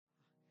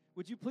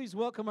Would you please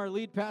welcome our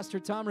lead pastor,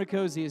 Tom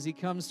Riccozzi, as he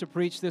comes to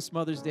preach this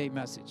Mother's Day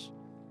message.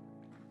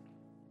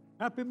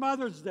 Happy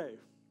Mother's Day.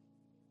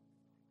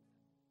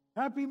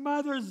 Happy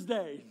Mother's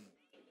Day.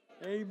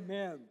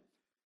 Amen.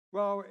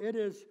 Well,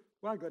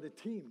 I got a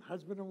team,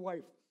 husband and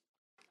wife.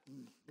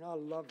 I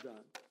love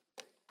that.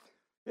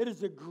 It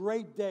is a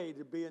great day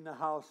to be in the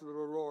house of the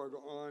Lord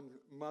on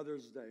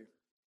Mother's Day.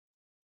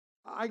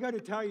 I got to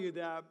tell you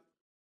that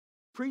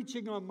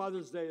preaching on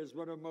Mother's Day is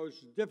one of the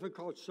most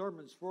difficult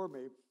sermons for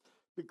me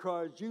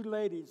because you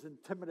ladies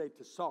intimidate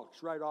the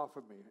socks right off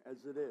of me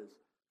as it is.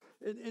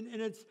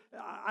 And it's,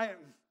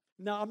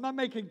 now I'm not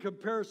making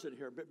comparison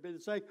here, but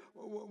it's like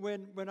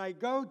when I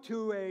go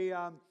to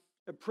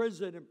a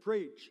prison and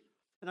preach,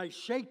 and I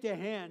shake the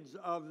hands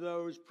of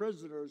those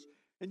prisoners,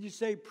 and you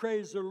say,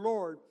 praise the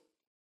Lord,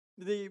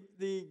 the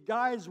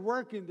guys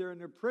working there in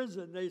the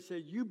prison, they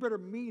say, you better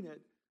mean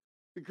it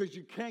because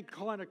you can't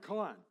con a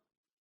con.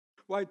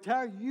 Well, I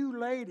tell you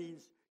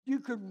ladies, you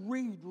could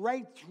read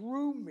right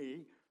through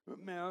me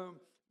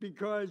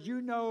because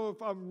you know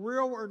if I'm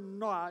real or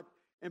not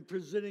in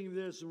presenting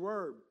this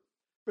word.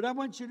 But I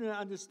want you to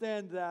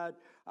understand that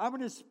I'm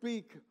going to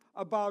speak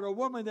about a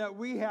woman that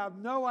we have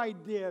no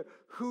idea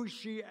who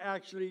she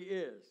actually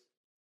is.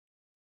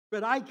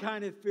 But I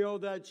kind of feel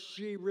that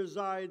she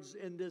resides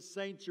in this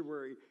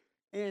sanctuary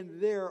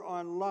and there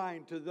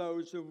online to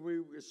those whom we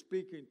were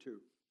speaking to.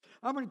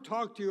 I'm going to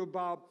talk to you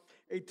about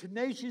a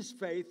tenacious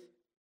faith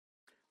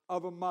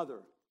of a mother.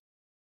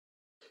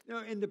 You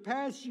know, in the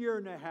past year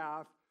and a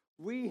half,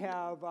 we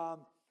have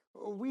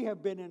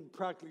been in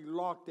practically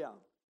lockdown.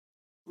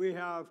 We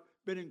have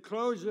been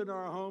enclosed in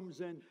our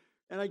homes, and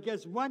I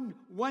guess one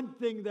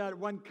thing that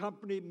one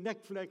company,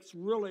 Netflix,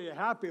 really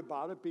happy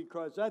about it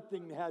because that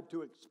thing had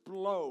to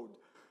explode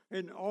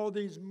in all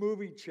these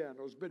movie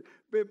channels. But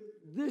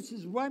this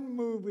is one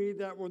movie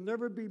that will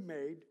never be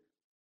made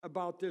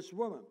about this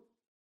woman.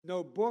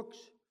 No books,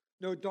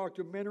 no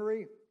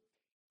documentary,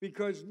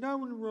 because no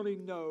one really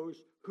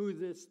knows who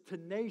this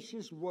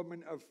tenacious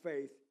woman of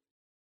faith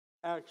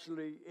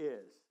actually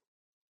is.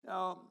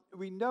 Now,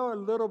 we know a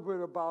little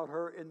bit about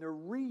her in the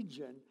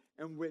region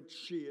in which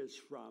she is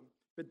from,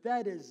 but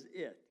that is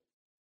it.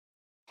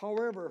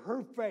 However,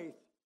 her faith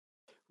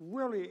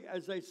really,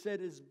 as I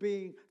said, is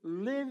being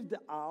lived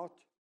out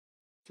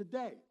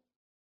today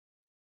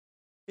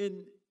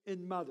in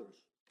mothers.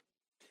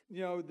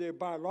 You know, they're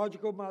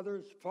biological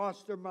mothers,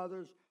 foster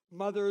mothers,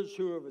 mothers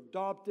who have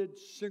adopted,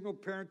 single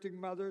parenting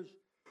mothers,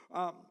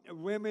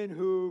 women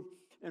who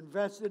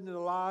invested in the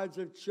lives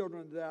of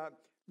children that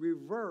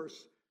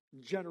reverse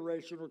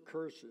generational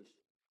curses.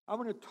 I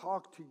want to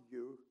talk to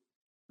you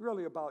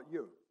really about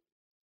you,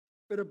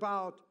 but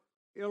about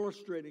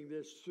illustrating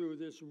this through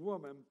this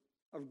woman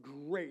of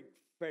great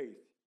faith.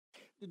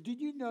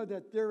 Did you know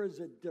that there is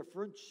a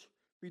difference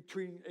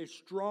between a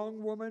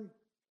strong woman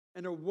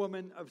and a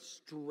woman of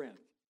strength?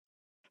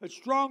 A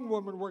strong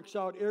woman works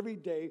out every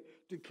day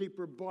to keep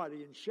her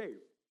body in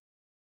shape.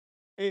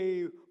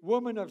 A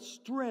woman of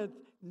strength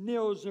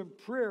kneels in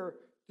prayer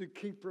to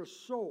keep her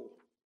soul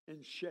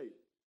in shape.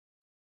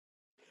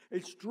 A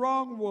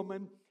strong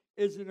woman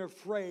isn't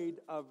afraid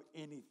of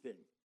anything.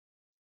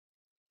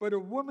 But a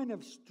woman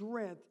of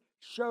strength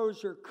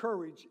shows her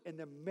courage in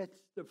the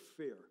midst of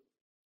fear.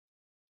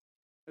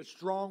 A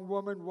strong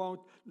woman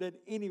won't let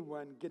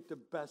anyone get the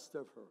best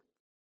of her.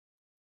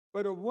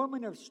 But a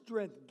woman of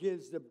strength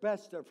gives the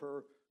best of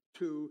her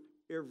to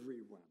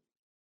everyone.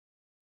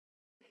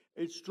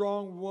 A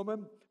strong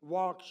woman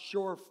walks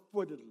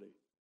sure-footedly.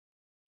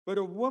 But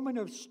a woman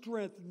of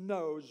strength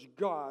knows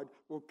God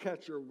will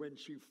catch her when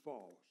she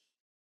falls.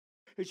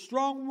 A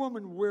strong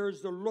woman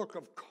wears the look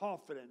of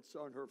confidence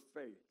on her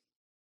face.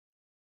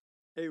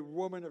 A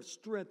woman of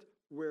strength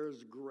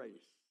wears grace.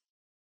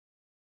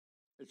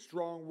 A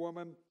strong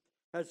woman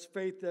has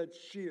faith that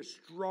she is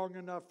strong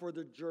enough for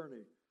the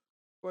journey.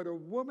 But a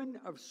woman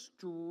of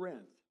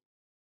strength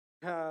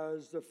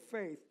has the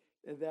faith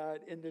that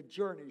in the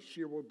journey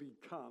she will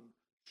become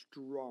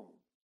strong.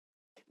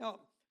 Now,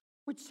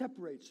 what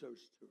separates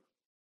those two?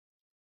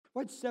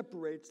 What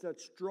separates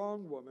that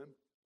strong woman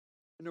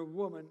and a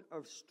woman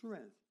of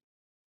strength?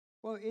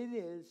 Well, it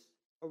is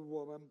a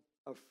woman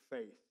of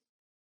faith.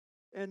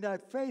 And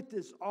that faith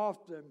is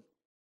often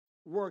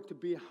worked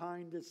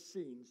behind the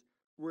scenes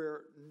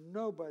where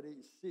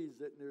nobody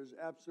sees it and there's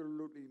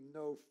absolutely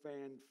no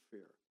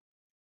fanfare.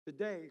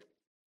 Today,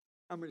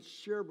 I'm going to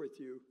share with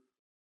you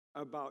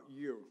about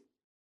you.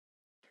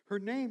 Her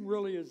name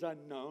really is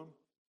unknown,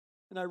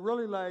 and I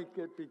really like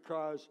it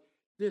because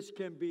this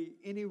can be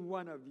any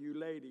one of you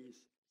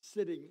ladies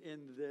sitting in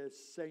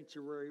this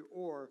sanctuary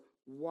or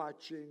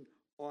watching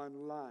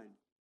online.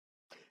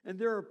 And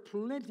there are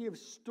plenty of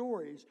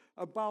stories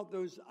about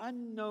those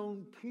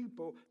unknown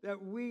people that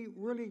we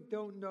really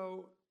don't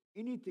know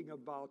anything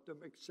about them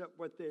except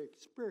what they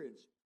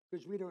experienced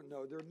because we don't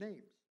know their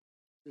names.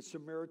 The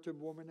Samaritan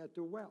woman at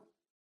the well.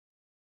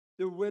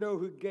 The widow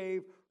who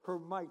gave her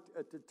mite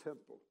at the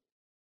temple.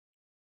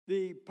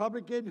 The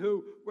publican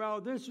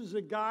this was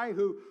a guy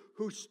who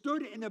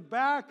stood in the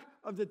back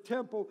of the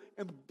temple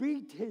and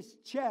beat his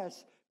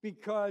chest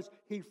because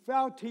he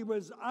felt he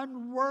was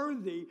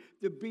unworthy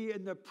to be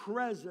in the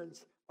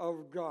presence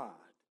of God.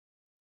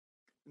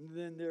 And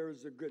then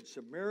there's the Good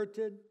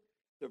Samaritan,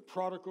 the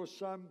prodigal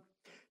son.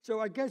 So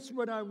I guess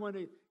what I want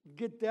to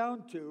get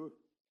down to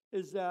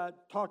is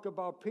that talk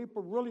about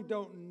people really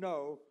don't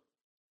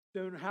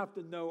have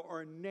to know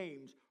our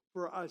names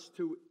for us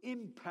to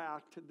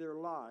impact their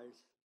lives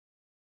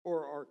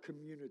or our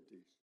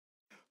communities.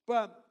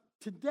 But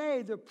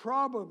today the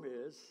problem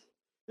is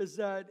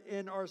that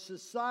in our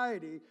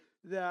society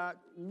that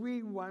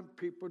we want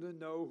people to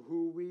know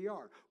who we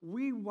are.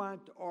 We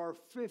want our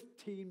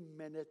 15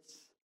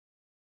 minutes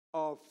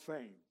of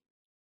fame.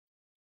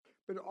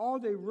 But all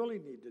they really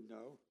need to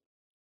know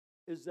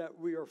is that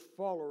we are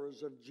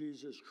followers of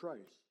Jesus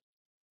Christ.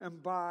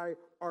 And by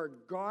our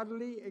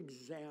godly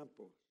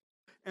examples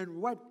and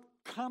what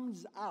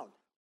comes out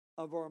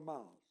of our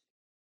mouths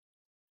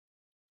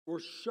will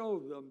show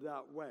them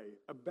that way,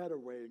 a better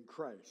way in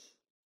Christ.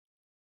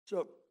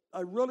 So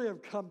I really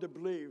have come to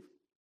believe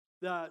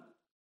that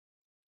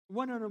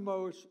one of the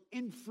most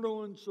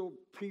influential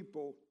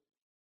people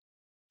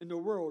in the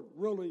world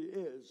really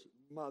is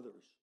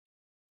mothers.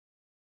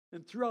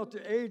 And throughout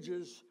the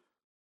ages,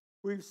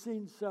 we've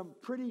seen some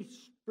pretty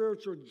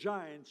spiritual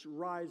giants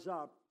rise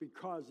up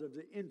because of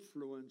the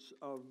influence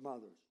of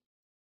mothers.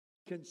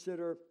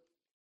 Consider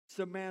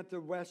Samantha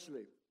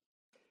Wesley,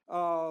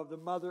 the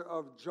mother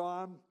of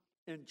John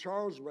and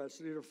Charles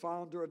Wesley, the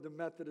founder of the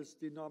Methodist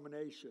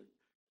denomination.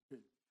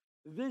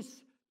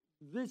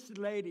 This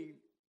lady,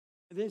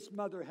 this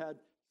mother had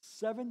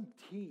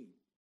 17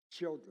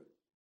 children.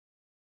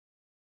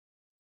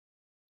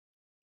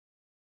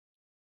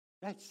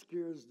 That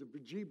scares the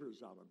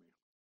bejeebers out of me.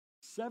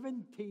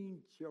 17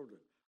 children.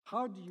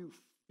 How do you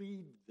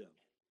feed them?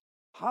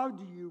 How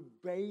do you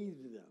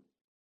bathe them?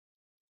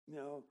 You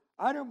know,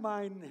 I don't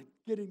mind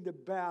getting the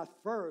bath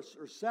first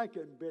or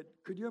second, but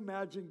could you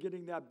imagine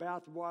getting that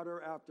bath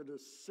water after the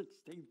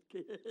 16th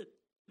kid?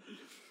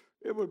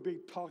 It would be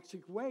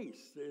toxic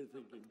waste, they're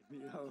thinking, you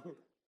know.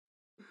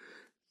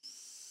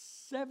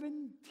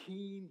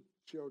 17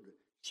 children.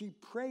 She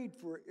prayed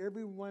for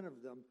every one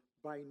of them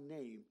by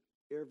name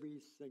every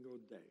single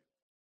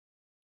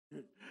day.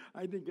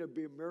 I think it'd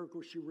be a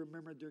miracle she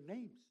remembered their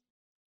names.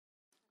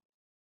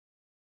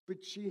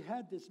 But she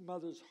had this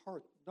mother's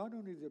heart, not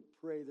only to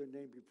pray their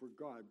name before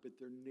God, but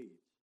their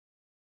needs.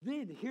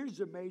 Then, here's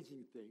the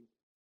amazing thing.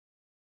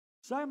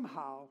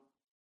 Somehow,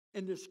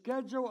 in the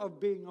schedule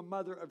of being a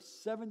mother of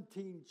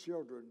 17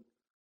 children,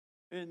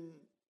 and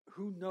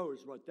who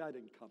knows what that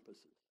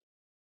encompasses,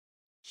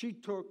 she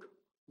took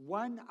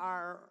 1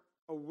 hour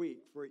a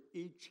week for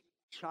each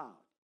child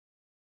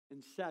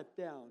and sat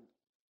down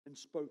and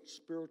spoke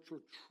spiritual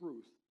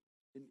truth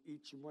in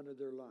each one of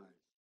their lives.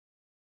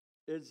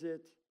 Is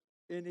it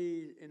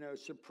any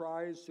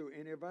surprise to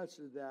any of us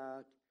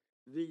that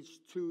these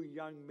two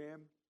young men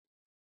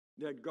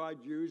that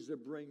God used to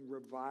bring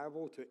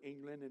revival to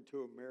England and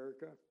to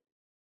America?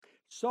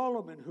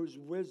 Solomon, whose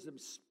wisdom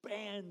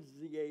spans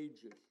the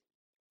ages,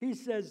 he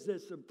says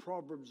this in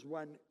Proverbs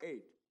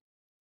 1:8,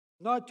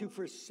 not to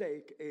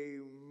forsake a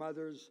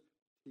mother's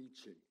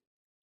teaching.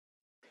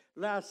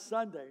 Last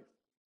Sunday,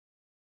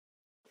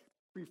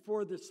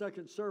 before the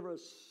second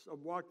service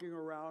of walking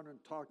around and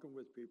talking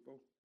with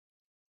people,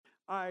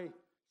 I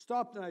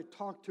stopped and I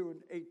talked to an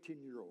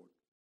 18-year-old,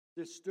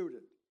 this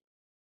student.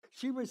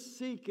 She was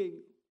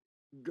seeking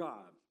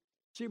God.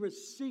 She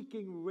was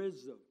seeking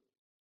wisdom.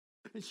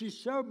 And she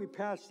showed me,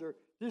 Pastor,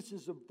 this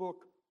is a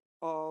book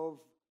of,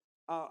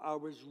 I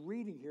was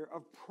reading here,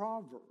 of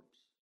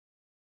Proverbs.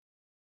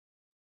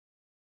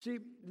 See,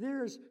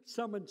 there's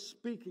someone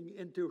speaking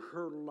into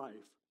her life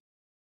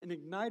and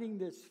igniting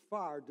this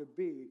fire to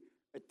be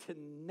a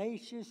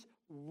tenacious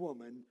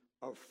woman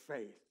of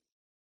faith.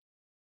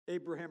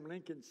 Abraham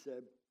Lincoln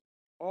said,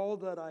 all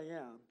that I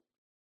am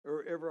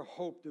or ever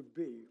hope to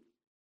be,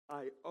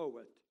 I owe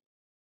it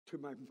to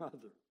my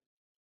mother.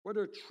 What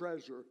a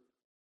treasure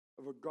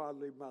of a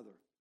godly mother.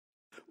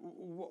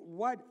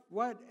 What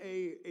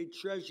a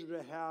treasure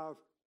to have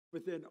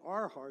within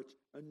our hearts,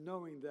 and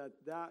knowing that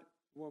that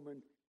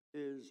woman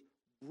is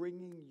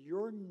bringing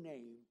your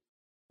name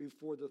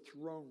before the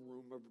throne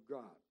room of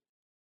God.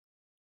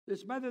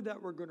 This mother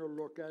that we're going to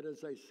look at,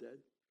 as I said,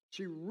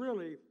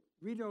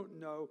 we don't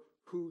know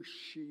who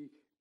she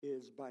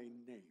is by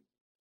name.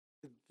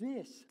 But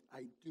this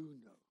I do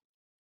know.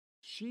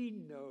 She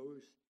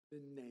knows the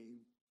name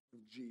of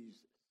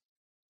Jesus.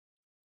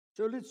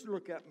 So let's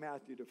look at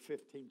Matthew, the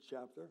 15th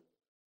chapter,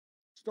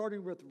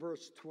 starting with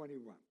verse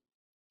 21.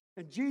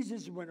 And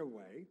Jesus went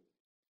away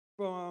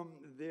from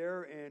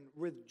there and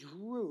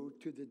withdrew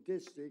to the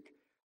district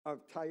of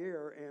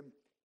Tyre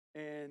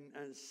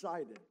and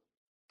Sidon.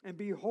 And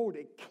behold,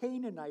 a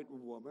Canaanite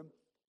woman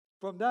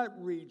from that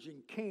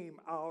region came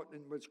out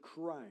and was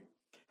crying,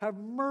 have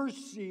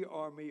mercy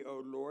on me,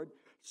 O Lord,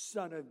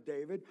 Son of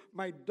David.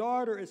 My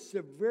daughter is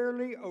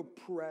severely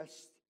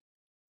oppressed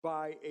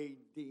by a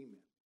demon.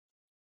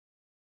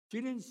 She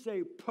didn't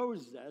say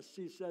possessed,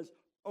 she says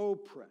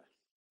oppressed.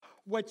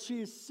 What she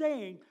is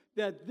saying,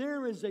 that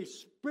there is a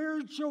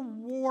spiritual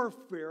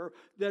warfare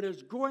that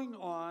is going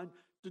on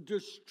to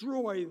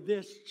destroy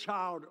this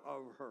child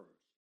of hers.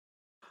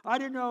 I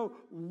don't know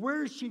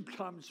where she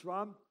comes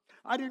from.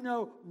 I don't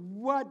know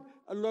what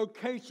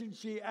location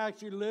she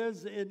actually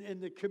lives in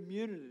the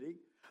community.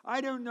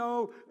 I don't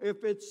know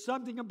if it's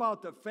something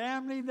about the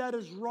family that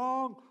is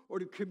wrong or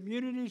the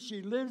community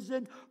she lives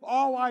in.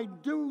 All I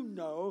do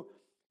know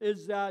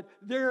is that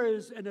there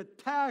is an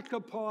attack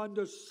upon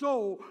the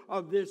soul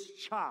of this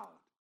child.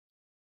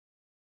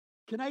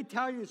 Can I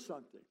tell you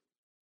something?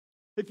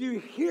 If you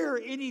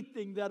hear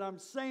anything that I'm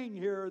saying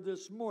here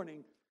this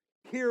morning,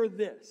 hear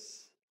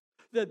this.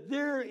 That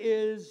there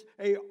is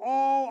a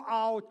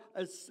all-out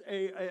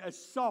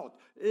assault.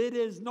 It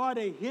is not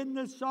a hidden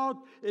assault.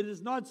 It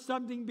is not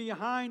something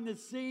behind the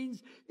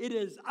scenes. It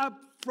is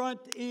up front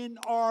in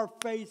our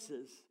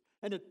faces.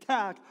 An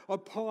attack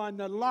upon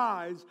the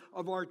lives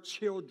of our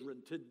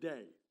children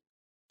today.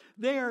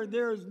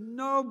 There's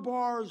no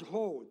bars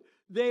hold.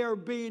 They are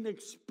being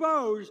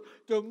exposed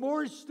to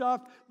more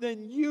stuff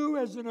than you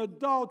as an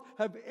adult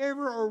have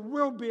ever or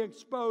will be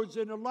exposed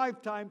in a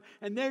lifetime.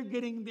 And they're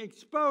getting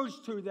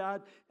exposed to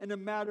that in a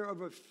matter of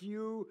a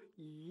few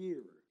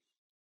years.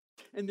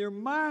 And their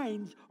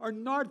minds are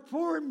not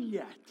formed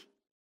yet.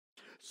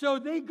 So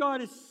they got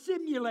to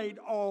simulate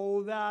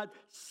all that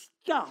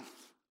stuff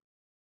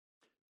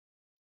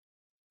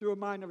through a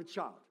mind of a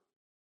child.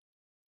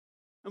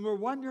 And we're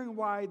wondering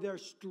why they're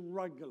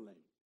struggling.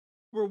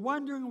 We're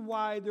wondering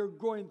why they're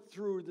going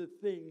through the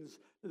things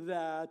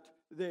that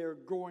they're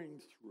going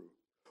through.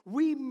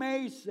 We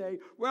may say,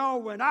 well,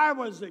 when I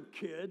was a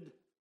kid,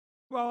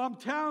 well, I'm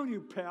telling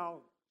you,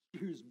 pal,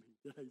 excuse me,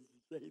 did I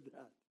say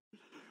that?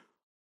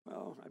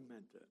 Well, I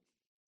meant it.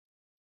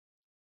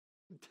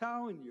 I'm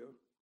telling you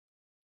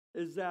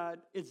is that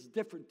it's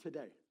different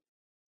today.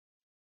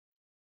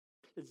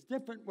 It's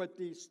different what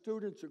these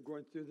students are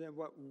going through than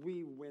what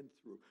we went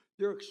through.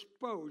 They're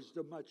exposed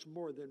to much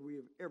more than we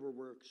have ever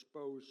were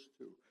exposed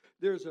to.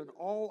 There's an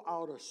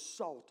all-out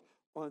assault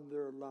on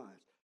their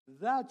lives.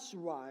 That's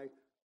why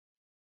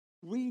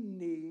we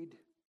need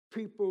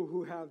people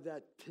who have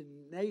that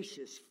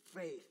tenacious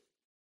faith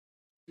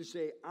to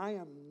say, I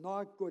am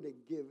not going to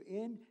give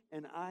in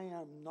and I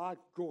am not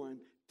going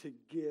to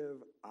give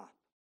up.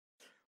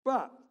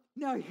 But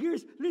now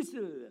listen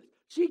to this.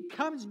 She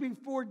comes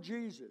before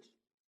Jesus,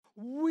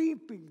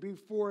 weeping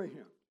before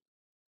him.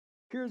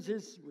 Here's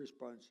his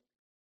response.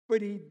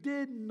 But he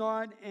did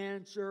not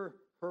answer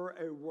her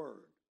a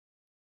word.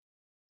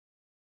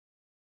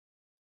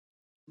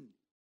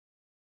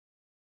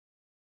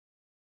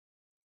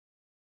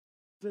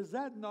 Does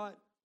that not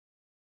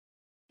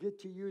get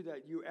to you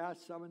that you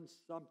ask someone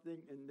something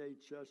and they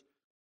just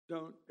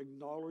don't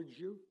acknowledge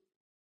you?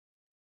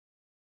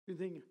 You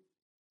think,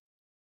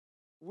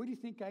 what do you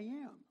think I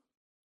am?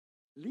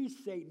 At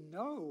least say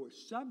no or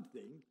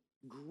something,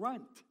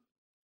 grunt.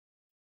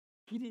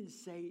 He didn't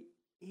say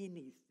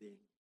anything.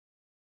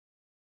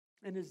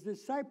 And his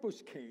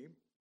disciples came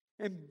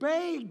and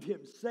begged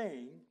him,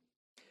 saying,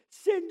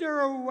 send her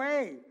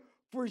away,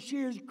 for she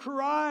is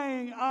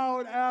crying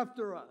out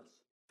after us.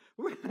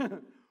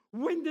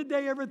 When did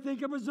they ever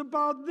think it was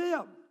about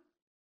them?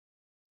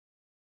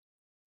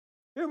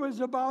 It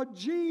was about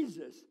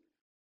Jesus.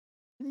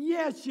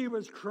 Yes, she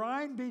was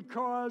crying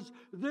because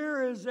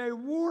there is a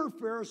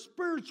warfare, a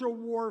spiritual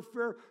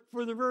warfare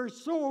for the very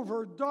soul of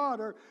her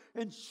daughter,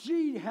 and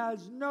she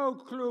has no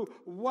clue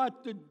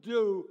what to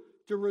do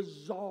to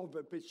resolve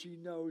it, but she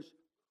knows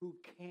who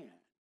can.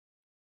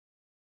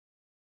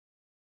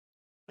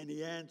 And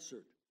he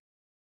answered,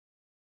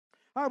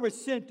 I was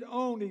sent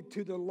only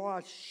to the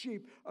lost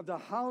sheep of the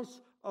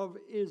house of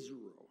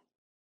Israel.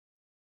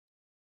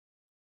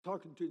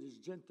 Talking to this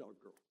Gentile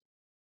girl.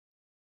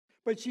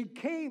 But she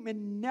came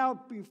and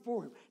knelt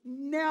before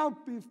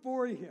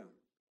him,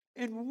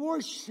 and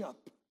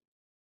worshiped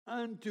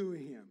unto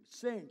him,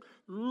 saying,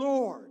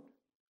 Lord,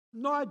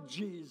 not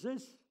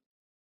Jesus,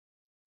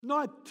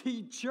 not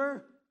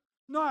teacher,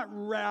 not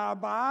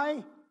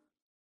rabbi.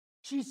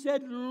 She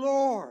said,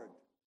 Lord.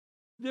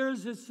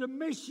 There's a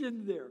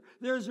submission there.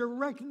 There's a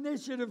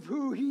recognition of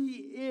who he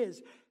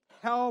is.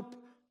 Help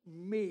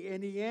me.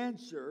 And he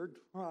answered,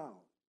 wow.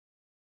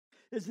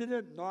 Is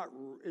it not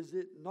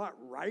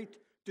right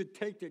to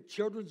take the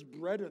children's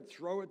bread and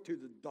throw it to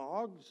the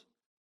dogs?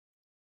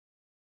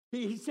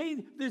 He's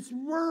saying this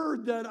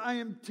word that I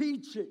am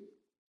teaching.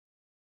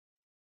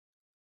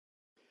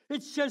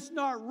 It's just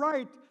not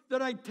right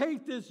that I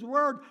take this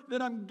word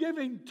that I'm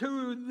giving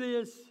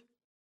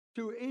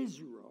to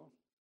Israel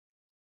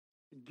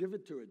and give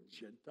it to a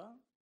Gentile.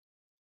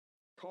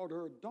 Called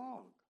her a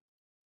dog.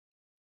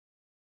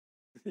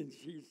 And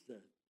she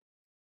said,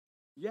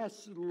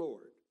 yes,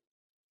 Lord.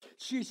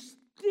 She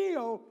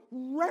still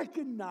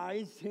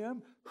recognized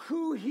him,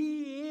 who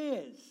he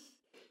is.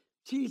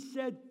 She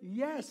said,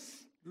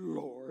 yes,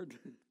 Lord.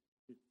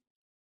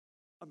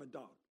 I'm a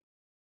dog.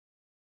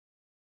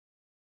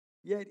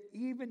 Yet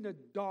even the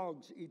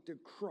dogs eat the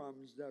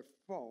crumbs that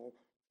fall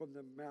from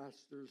the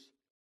master's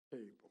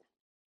table.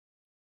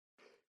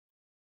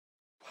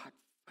 What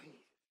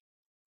faith.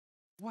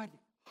 What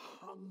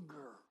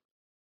hunger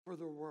for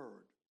the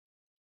Word.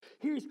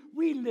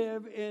 We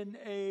live in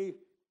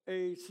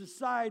a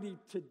society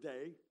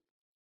today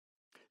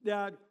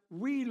that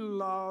we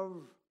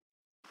love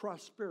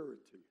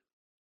prosperity.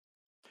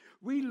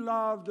 We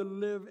love to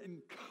live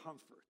in comfort.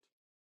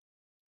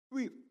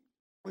 We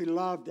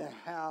love to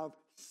have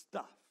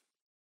stuff.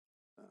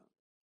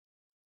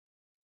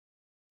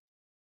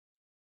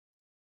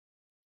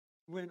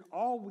 When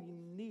all we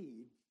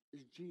need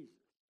is Jesus.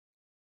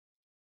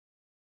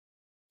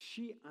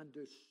 She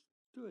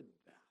understood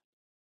that.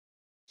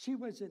 She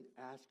wasn't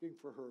asking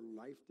for her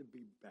life to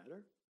be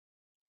better.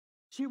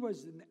 She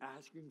wasn't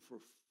asking for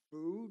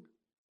food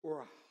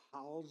or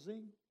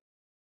housing.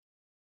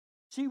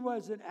 She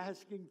wasn't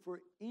asking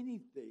for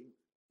anything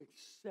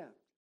except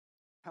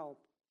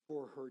help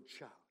for her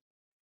child.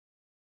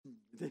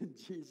 Then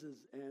Jesus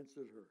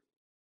answered her,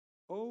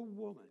 "Oh,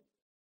 woman,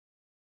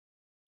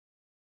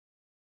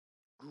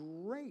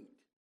 great."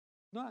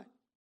 Not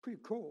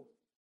pretty cool,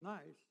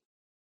 nice.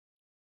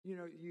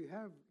 You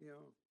have,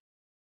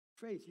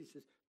 faith. He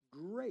says,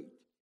 "Great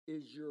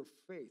is your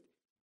faith.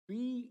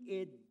 Be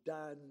it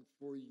done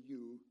for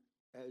you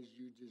as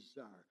you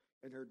desire."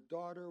 And her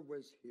daughter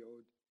was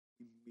healed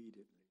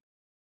immediately.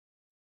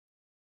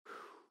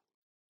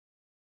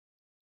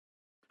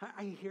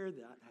 I hear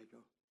that. I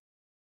go,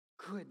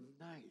 good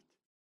night.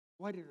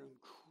 What an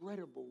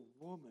incredible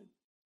woman.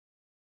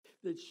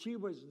 That she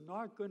was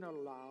not going to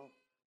allow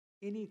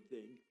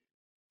anything,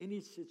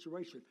 any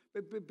situation.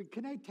 But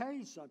can I tell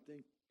you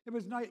something? It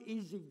was not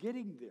easy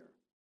getting there.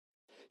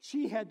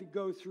 She had to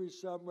go through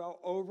some,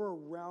 over,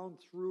 around,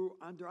 through,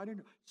 under, I don't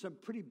know, some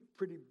pretty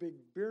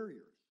big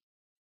barriers.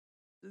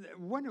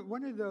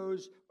 One of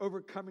those,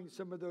 overcoming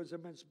some of those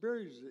immense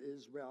barriers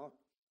is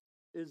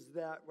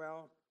that,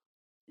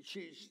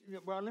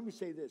 let me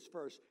say this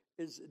first,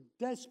 is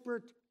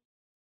desperate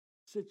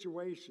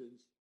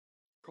situations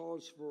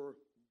calls for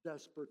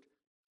desperate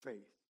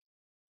faith.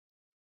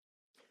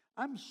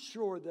 I'm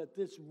sure that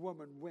this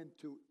woman went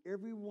to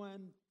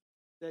everyone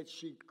that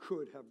she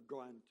could have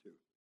gone to.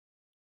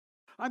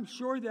 I'm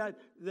sure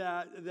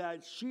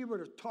that she would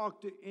have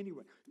talked to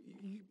anyone.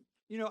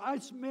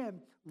 Us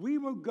men, we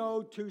will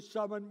go to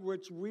someone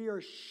which we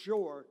are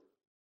sure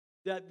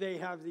that they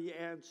have the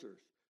answers.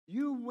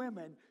 You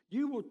women,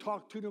 you will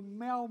talk to the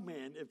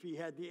mailman if he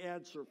had the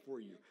answer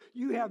for you.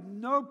 You have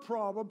no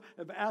problem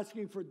of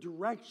asking for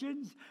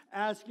directions,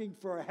 asking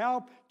for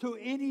help to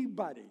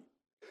anybody.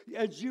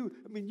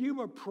 You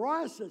will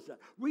process that.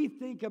 We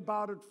think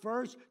about it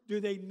first. Do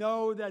they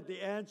know that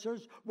the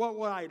answers? What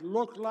will I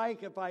look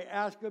like if I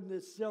ask them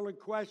this silly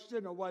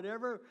question or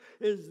whatever?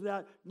 Is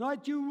that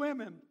not you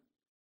women?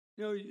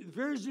 If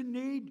there's a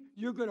need,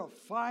 you're going to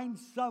find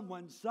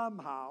someone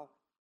somehow,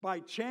 by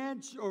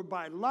chance or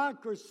by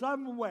luck or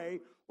some way,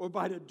 or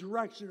by the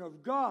direction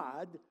of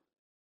God,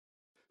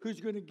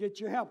 who's going to get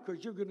your help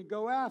because you're going to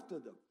go after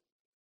them.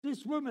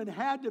 This woman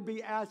had to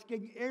be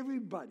asking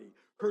everybody,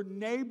 her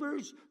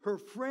neighbors, her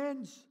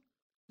friends.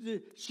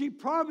 She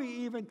probably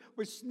even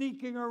was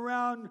sneaking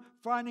around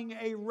finding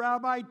a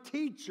rabbi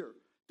teacher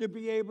to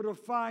be able to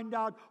find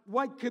out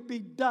what could be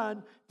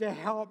done to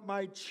help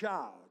my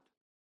child.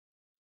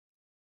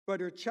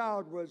 But her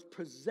child was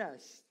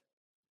possessed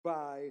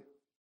by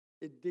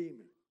a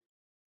demon.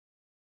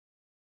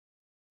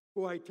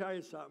 Boy, I tell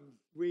you something.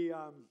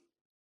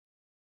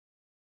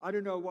 I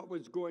don't know what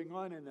was going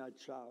on in that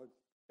child.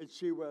 If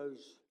she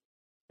was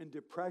in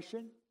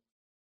depression,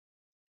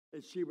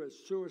 if she was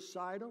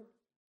suicidal,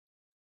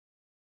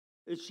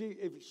 if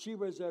she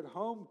was at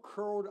home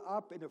curled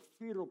up in a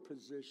fetal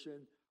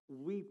position,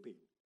 weeping.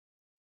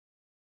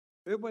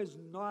 It was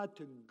not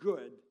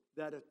good,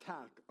 that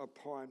attack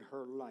upon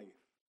her life.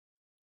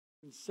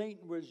 And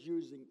Satan was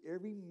using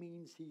every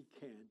means he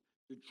can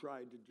to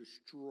try to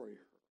destroy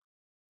her.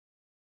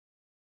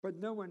 But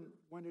no one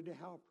wanted to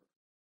help her.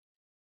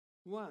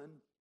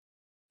 One,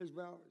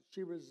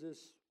 she was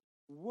this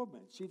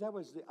woman. See, that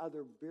was the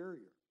other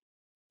barrier.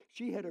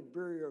 She had a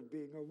barrier of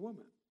being a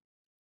woman.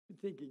 You're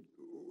thinking,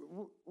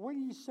 what are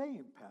you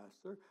saying,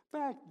 Pastor?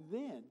 Back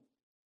then,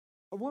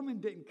 a woman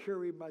didn't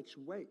carry much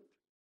weight.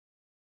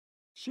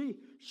 She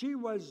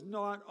was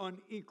not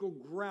on equal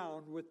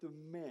ground with the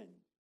men.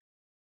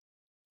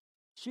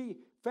 In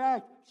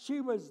fact,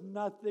 she was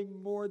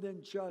nothing more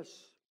than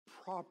just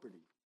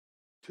property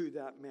to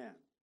that man.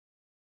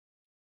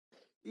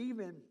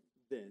 Even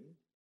then,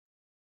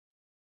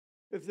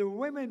 if the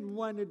women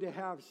wanted to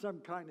have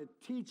some kind of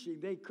teaching,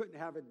 they couldn't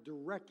have it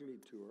directly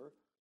to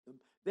her.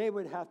 They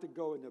would have to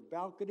go in the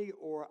balcony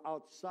or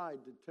outside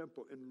the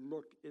temple and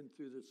look in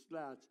through the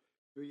slats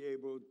to be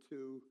able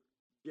to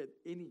get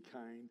any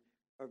kind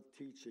of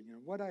teaching.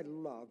 And what I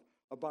love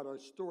about our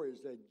story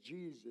is that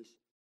Jesus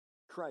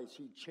Christ,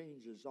 he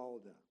changes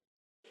all that.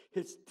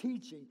 His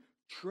teaching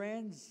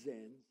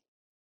transcends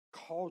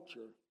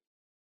culture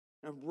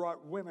and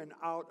brought women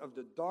out of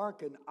the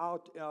dark and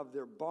out of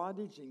their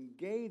bondage and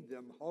gave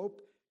them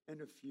hope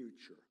and a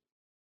future.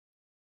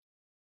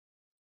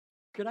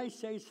 Could I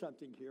say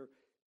something here?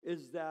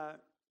 Is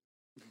that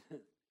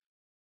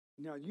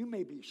Now, you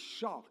may be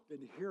shocked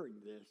in hearing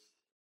this.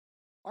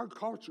 Our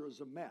culture is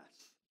a mess.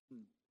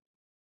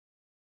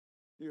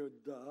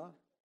 Duh.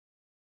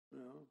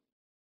 No.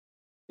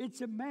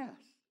 It's a mess.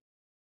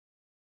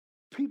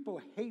 People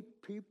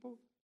hate people.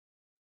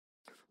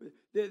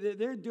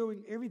 They're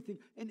doing everything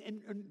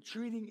and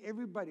treating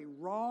everybody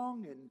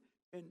wrong,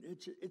 and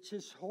it's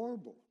just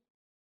horrible.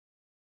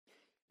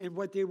 And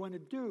what they want to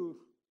do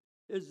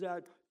is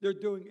that they're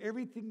doing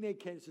everything they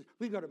can. Says,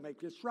 we got to make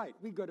this right.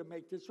 We got to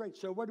make this right.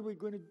 So what are we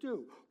going to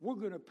do? We're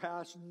going to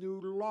pass new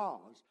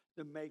laws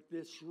to make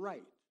this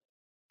right.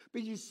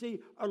 But you see,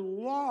 a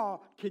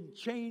law can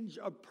change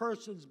a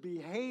person's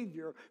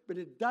behavior, but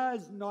it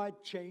does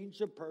not change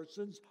a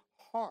person's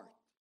heart.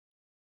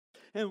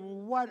 And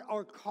what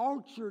our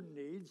culture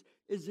needs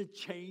is a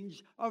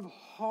change of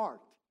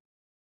heart.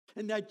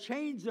 And that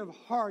change of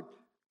heart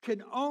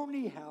can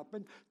only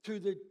happen through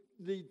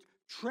the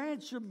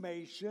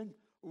transformation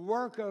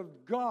work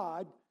of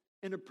God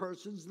in a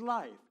person's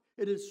life.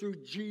 It is through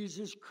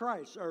Jesus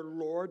Christ, our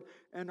Lord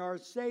and our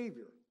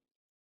Savior.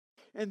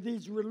 And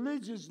these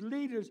religious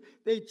leaders,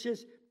 they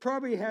just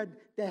probably had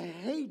to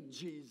hate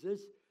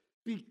Jesus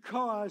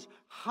because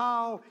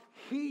how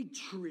he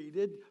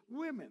treated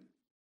women,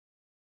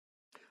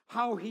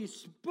 how he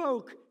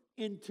spoke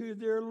into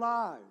their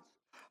lives,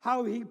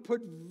 how he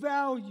put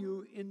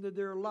value into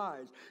their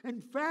lives. In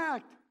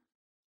fact,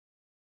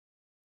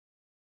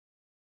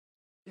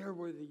 there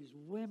were these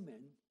women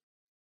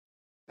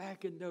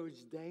back in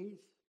those days,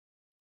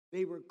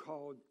 they were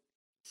called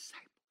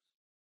disciples.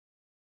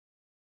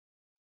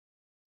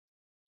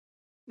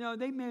 Now,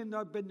 they may have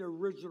not been the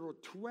original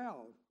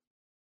 12,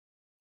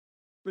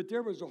 but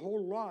there was a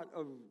whole lot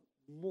of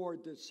more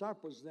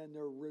disciples than the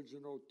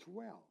original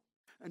 12.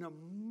 And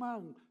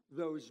among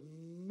those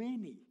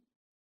many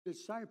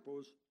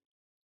disciples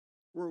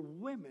were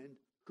women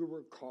who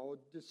were called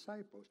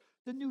disciples.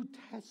 The New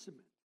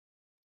Testament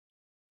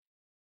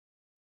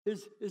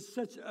is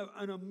such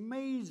an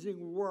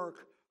amazing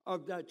work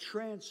of that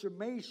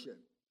transformation,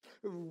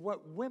 of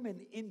what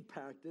women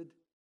impacted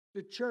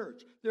the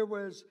church. There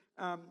was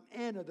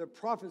Anna, the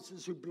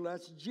prophetess who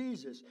blessed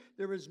Jesus.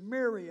 There was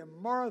Mary and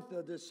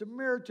Martha, the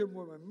Samaritan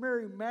woman,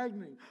 Mary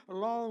Magdalene,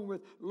 along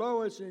with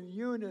Lois and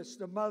Eunice,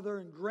 the mother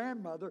and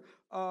grandmother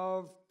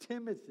of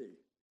Timothy.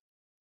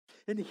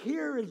 And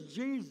here is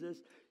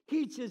Jesus.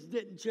 He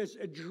didn't just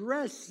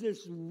address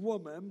this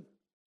woman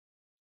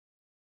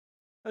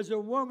as a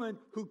woman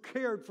who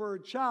cared for her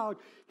child.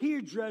 He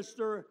addressed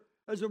her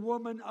as a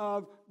woman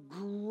of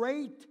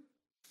great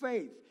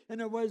faith. And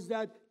it was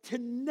that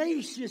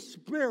tenacious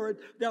spirit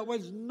that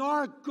was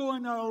not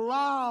going to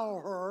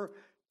allow her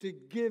to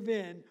give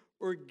in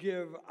or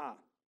give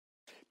up.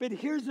 But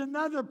here's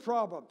another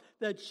problem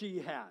that she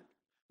had.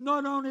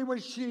 Not only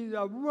was she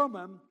a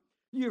woman,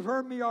 you've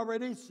heard me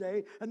already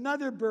say,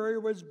 another barrier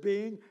was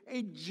being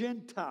a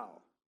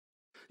Gentile.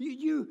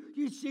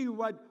 You see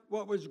what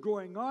was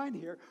going on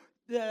here.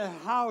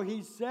 How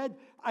he said,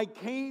 I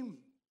came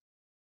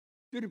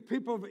to the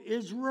people of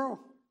Israel.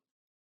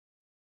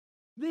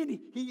 Then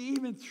he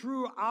even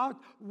threw out,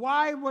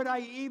 why would I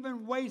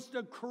even waste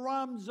the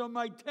crumbs on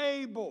my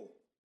table?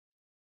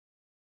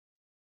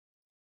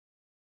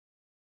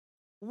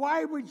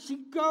 Why would she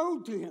go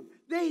to him?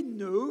 They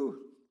knew.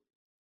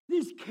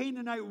 This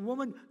Canaanite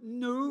woman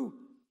knew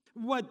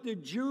what the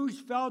Jews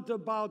felt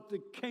about the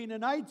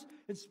Canaanites,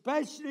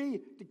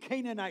 especially the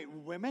Canaanite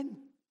women.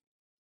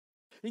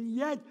 And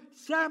yet,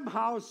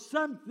 somehow,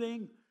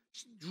 something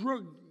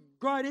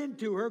got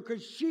into her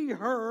because she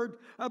heard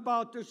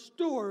about the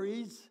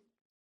stories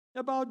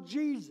about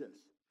Jesus.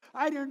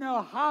 I don't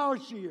know how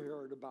she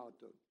heard about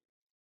them.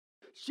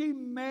 She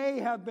may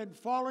have been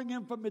following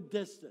him from a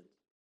distance.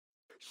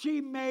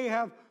 She may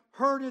have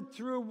heard it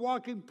through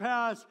walking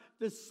past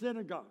the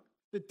synagogue,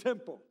 the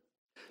temple.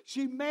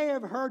 She may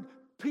have heard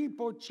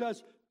people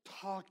just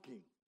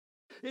talking.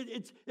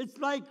 It's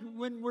like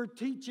when we're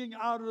teaching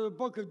out of the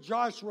book of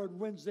Joshua on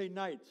Wednesday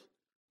nights.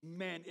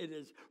 Man, it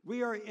is.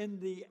 We are in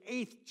the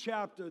 8th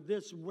chapter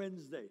this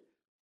Wednesday.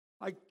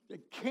 I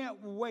can't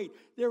wait.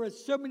 There are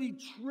so many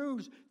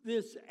truths.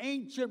 This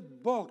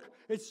ancient book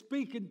is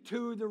speaking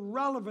to the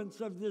relevance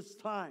of this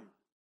time.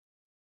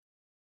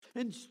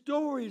 And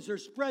stories are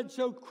spread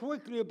so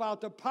quickly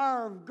about the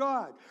power of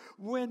God.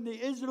 When the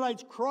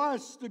Israelites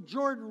crossed the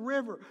Jordan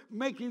River,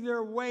 making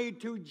their way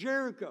to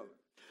Jericho,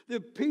 the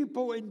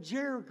people in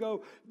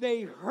Jericho,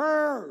 they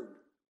heard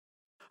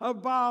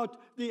about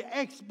the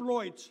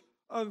exploits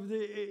of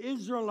the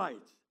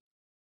Israelites.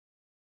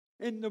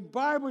 And the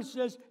Bible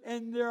says,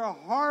 and their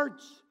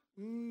hearts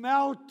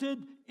melted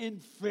in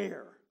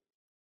fear.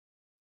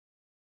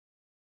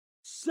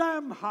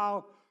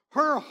 Somehow,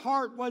 her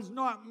heart was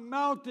not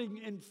melting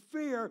in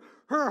fear.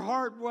 Her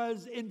heart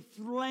was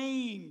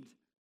inflamed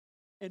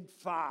in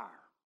fire.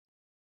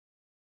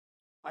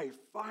 I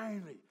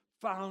finally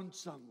found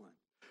someone.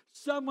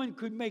 Someone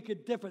could make a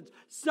difference.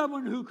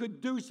 Someone who could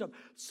do something.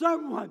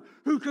 Someone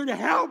who could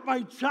help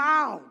my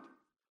child,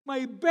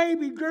 my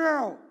baby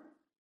girl.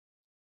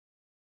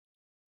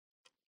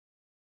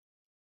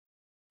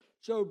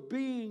 So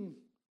being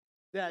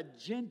that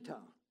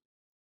Gentile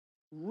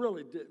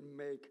really didn't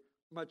make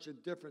much a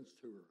difference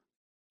to her.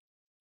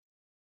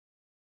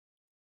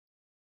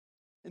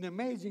 An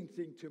amazing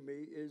thing to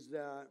me is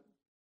that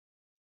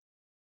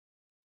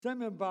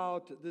something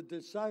about the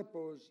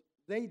disciples,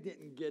 they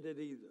didn't get it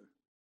either.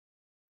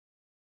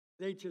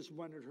 They just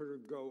wanted her to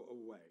go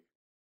away.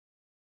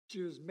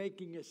 She was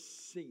making a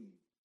scene.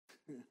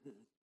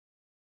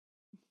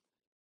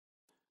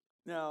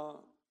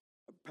 Now,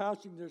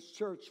 pastoring this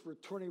church for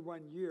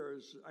 21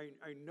 years,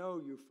 I know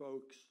you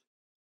folks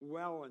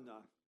well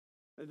enough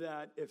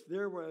that if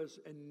there was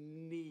a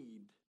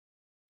need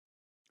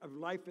of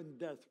life and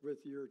death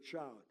with your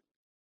child,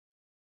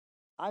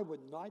 I would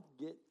not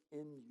get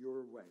in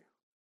your way.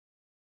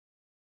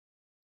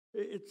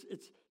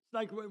 It's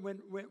like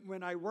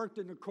when I worked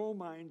in the coal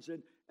mines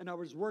and I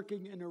was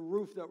working in a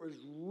roof that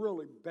was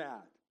really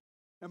bad.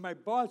 And my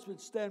boss would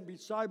stand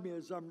beside me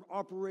as I'm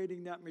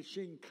operating that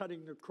machine,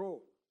 cutting the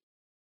coal.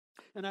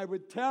 And I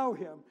would tell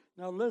him,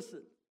 now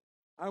listen,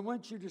 I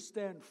want you to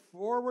stand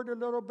forward a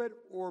little bit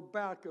or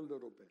back a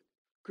little bit.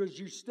 Because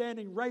you're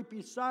standing right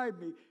beside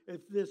me.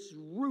 If this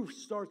roof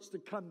starts to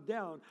come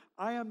down,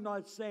 I am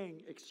not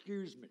saying,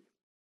 excuse me.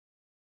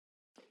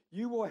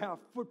 You will have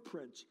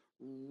footprints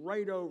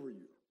right over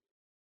you.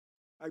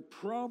 I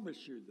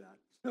promise you that.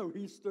 So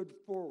he stood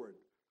forward.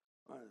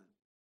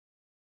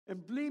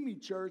 And believe me,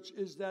 church,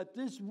 is that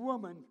this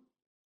woman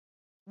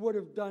would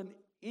have done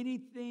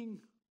anything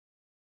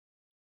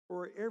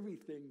or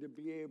everything to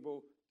be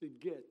able to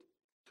get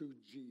to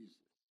Jesus.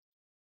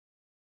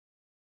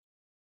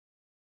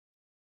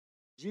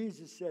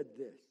 Jesus said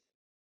this,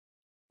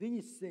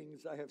 these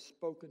things I have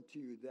spoken to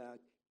you, that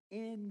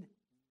in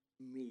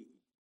me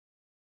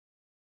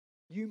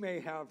you may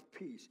have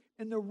peace.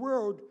 In the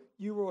world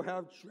you will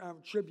have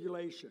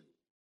tribulation.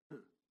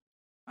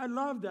 I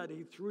love that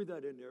he threw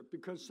that in there,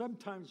 because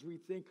sometimes we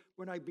think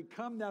when I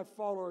become that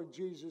follower of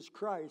Jesus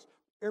Christ,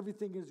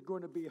 everything is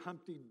going to be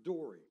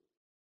hunky-dory.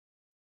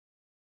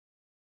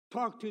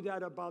 Talk to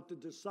that about the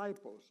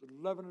disciples.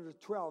 11 of the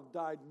 12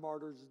 died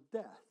martyrs'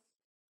 death.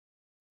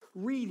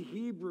 Read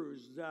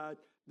Hebrews, that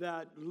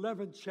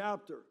 11th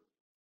chapter.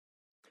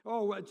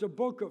 Oh, it's a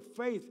book of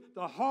faith,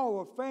 the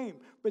hall of fame.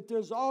 But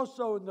there's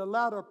also in the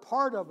latter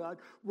part of it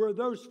where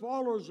those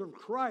followers of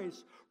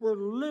Christ were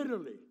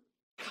literally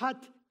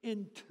cut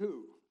in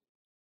two.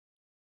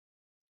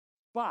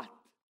 But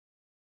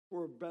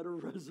for a better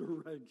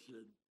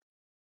resurrection.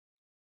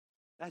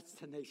 That's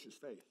tenacious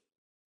faith.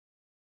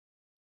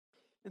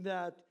 And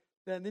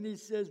then he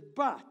says,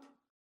 but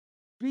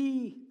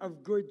be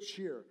of good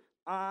cheer.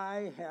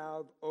 I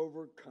have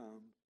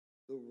overcome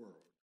the world.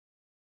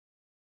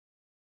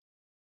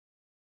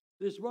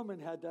 This woman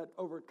had that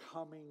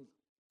overcoming,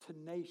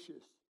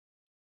 tenacious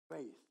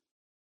faith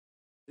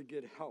to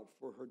get help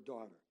for her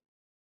daughter.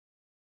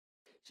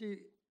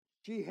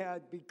 She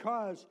had,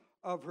 because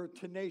of her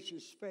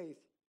tenacious faith,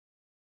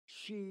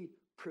 she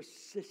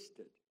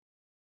persisted.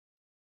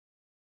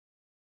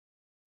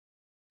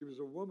 She was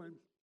a woman.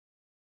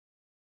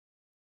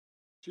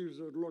 She was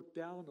looked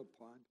down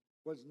upon,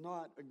 was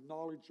not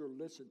acknowledged or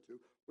listened to,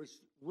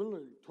 was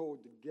really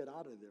told to get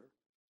out of there.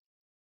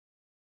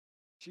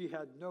 She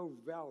had no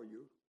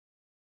value.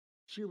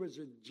 She was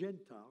a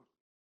Gentile.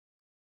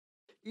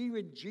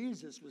 Even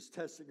Jesus was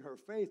testing her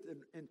faith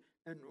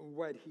in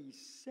what he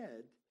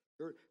said.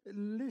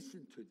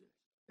 Listen to this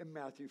in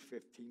Matthew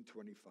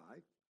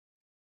 15:25.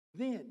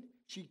 Then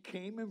she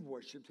came and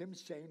worshipped him,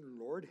 saying,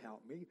 Lord,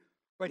 help me.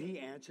 But he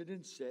answered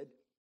and said,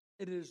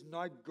 it is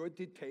not good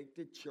to take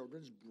the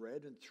children's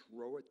bread and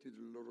throw it to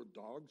the little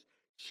dogs.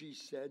 She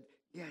said,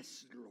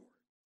 yes, Lord.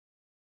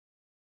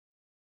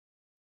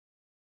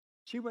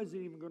 She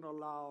wasn't even going to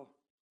allow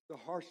the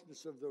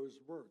harshness of those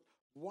words.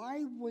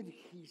 Why would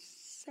he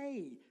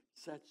say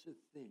such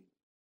a thing?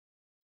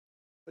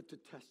 But to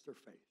test her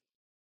faith.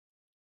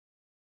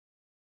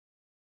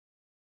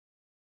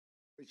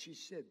 But she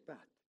said, but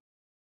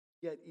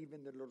yet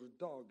even the little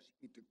dogs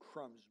eat the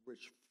crumbs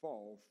which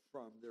fall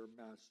from their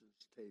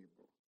master's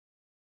table.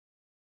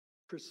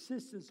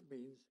 Persistence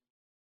means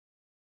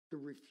to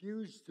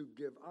refuse to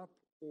give up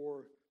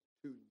or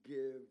to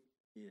give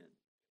in.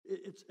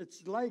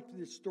 It's like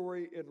the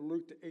story in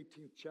Luke, the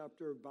 18th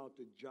chapter, about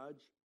the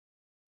judge.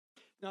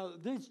 Now,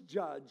 this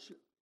judge,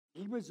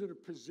 he was in a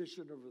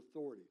position of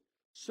authority.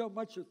 So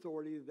much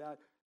authority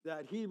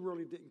that he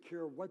really didn't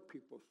care what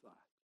people thought.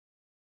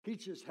 He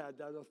just had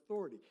that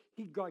authority.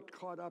 He got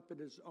caught up in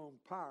his own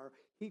power.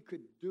 He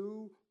could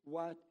do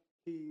what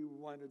he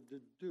wanted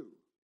to do.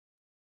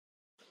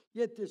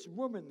 Yet this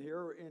woman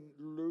here in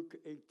Luke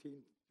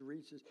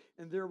 18:3 says,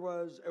 and there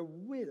was a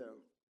widow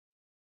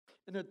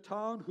in a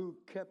town who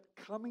kept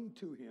coming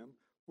to him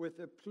with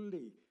a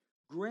plea,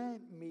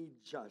 grant me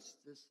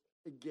justice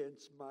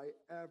against my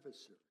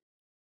adversary.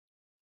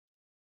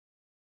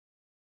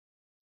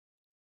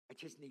 I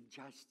just need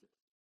justice.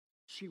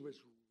 She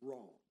was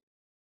wrong.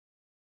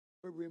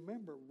 But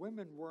remember,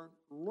 women weren't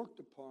looked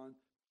upon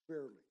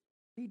fairly.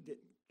 He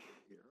didn't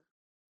care.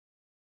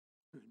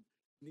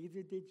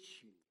 Neither did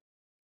she.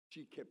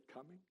 She kept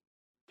coming,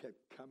 kept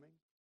coming,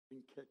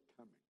 and kept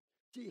coming.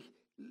 See,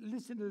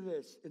 listen to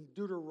this in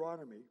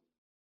Deuteronomy.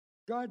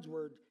 God's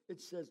word,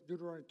 it says,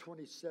 Deuteronomy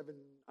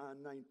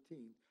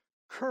 27:19,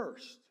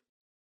 cursed.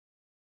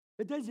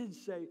 It doesn't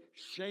say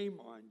shame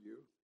on you,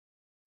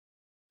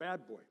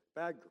 bad boy,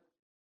 bad girl.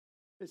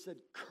 It said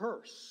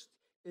cursed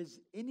is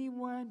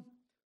anyone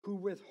who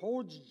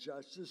withholds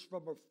justice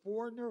from a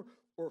foreigner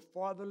or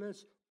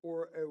fatherless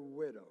or a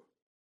widow.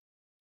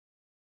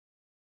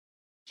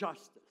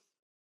 Justice.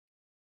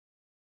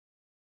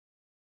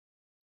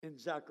 In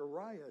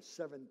Zechariah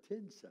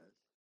 7:10 says,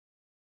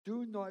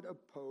 do not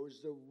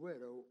oppose the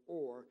widow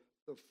or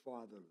the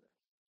fatherless.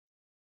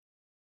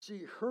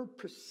 See, her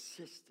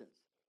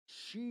persistence,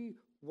 she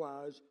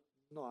was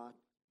not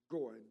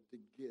going to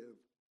give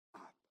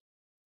up.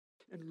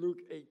 And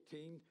Luke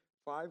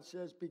 18:5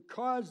 says,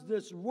 because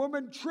this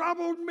woman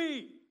troubled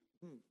me,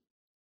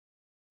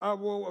 I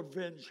will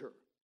avenge her.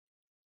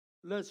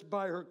 Lest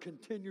by her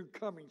continued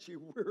coming, she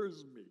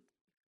wears me.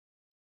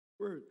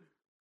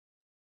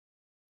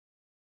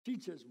 She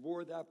just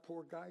wore that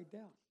poor guy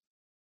down.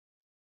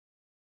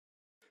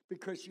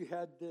 Because she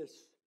had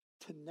this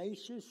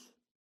tenacious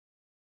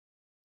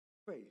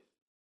faith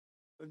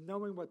of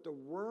knowing what the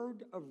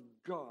Word of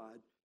God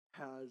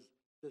has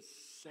to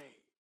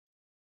say.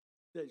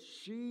 That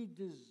she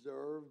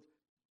deserved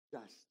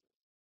justice.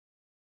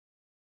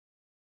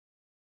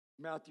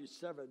 Matthew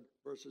 7,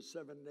 verses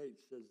 7 and 8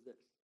 says this.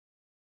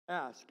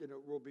 Ask, and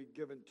it will be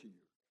given to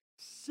you.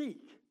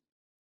 Seek,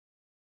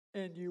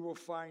 and you will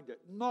find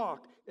it.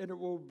 Knock, and it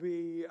will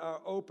be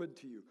open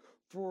to you.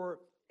 For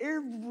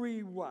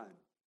everyone.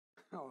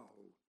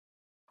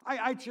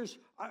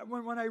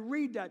 When I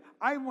read that,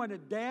 I want to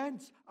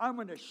dance. I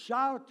want to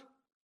shout.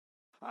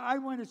 I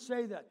want to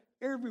say that.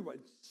 Everyone.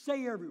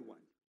 Say everyone.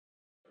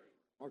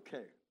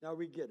 Okay, now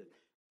we get it.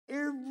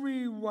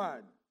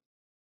 Everyone.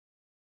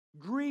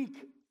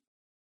 Greek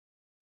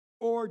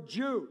or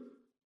Jew.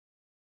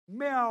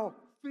 Male,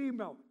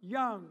 female,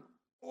 young,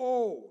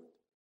 old,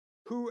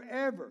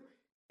 whoever,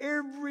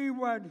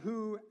 everyone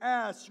who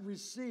asks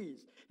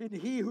receives, and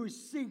he who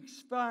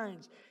seeks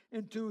finds,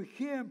 and to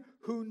him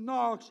who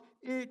knocks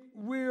it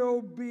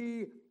will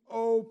be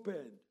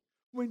opened.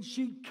 When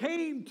she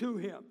came to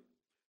him,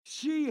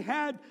 she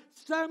had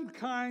some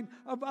kind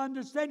of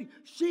understanding.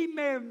 She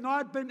may have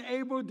not been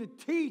able to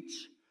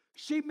teach.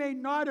 She may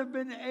not have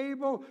been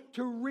able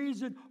to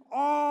reason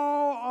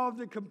all of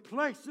the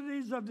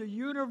complexities of the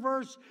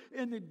universe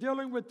in the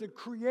dealing with the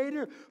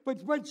Creator.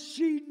 But what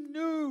she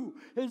knew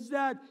is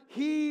that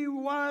He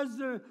was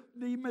the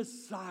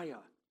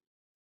Messiah.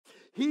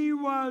 He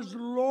was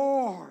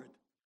Lord,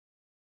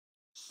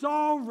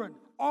 sovereign,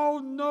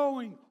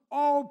 all-knowing,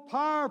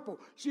 all-powerful.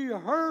 She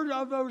heard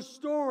of those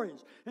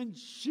stories, and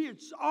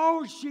it's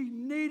all she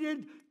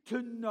needed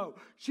to know.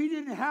 She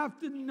didn't have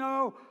to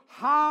know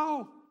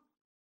how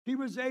He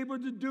was able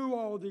to do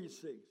all these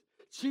things.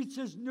 She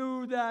just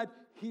knew that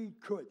He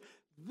could.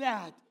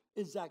 That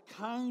is that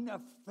kind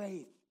of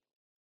faith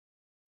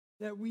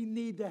that we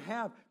need to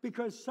have,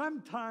 because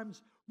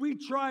sometimes we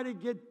try to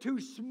get too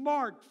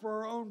smart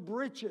for our own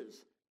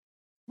britches.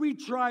 We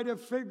try to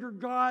figure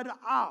God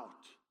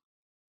out.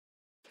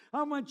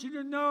 I want you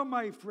to know,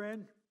 my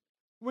friend,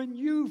 when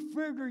you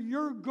figure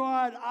your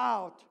God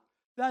out,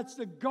 that's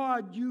the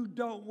God you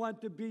don't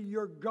want to be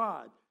your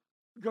God,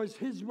 because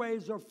His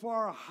ways are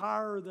far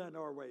higher than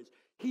our ways.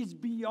 He's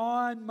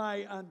beyond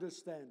my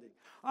understanding.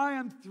 I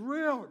am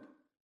thrilled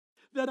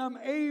that I'm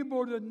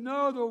able to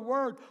know the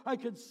Word. I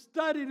can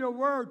study the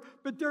Word,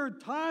 but there are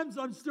times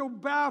I'm still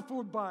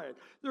baffled by it.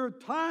 There are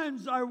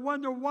times I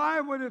wonder,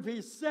 why would have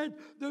He said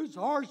those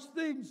harsh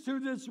things to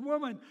this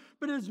woman?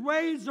 But His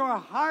ways are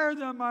higher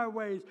than my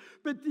ways.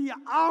 But the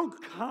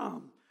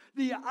outcome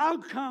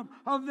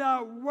of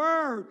that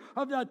Word,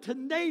 of that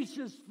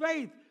tenacious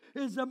faith,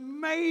 is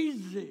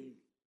amazing.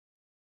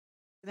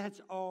 And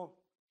that's all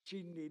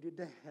she needed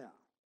to have.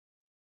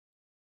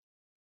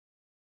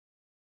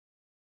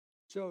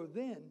 So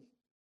then,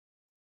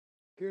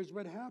 here's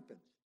what happens.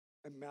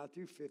 In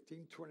Matthew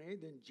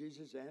 15:28, then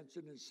Jesus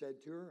answered and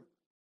said to her,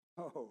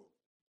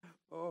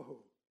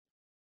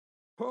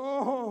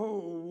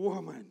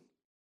 woman,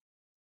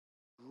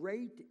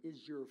 great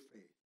is your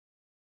faith.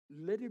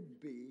 Let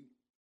it be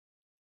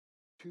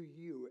to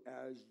you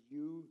as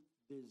you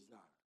desire.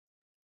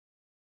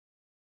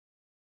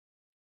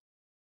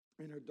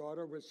 And her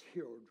daughter was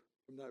healed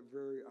from that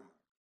very hour.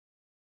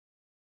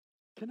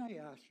 Can I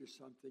ask you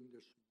something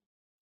this morning?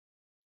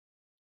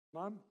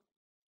 Mom?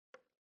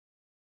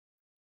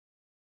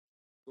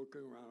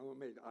 Looking around, I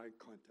made eye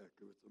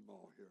contact with them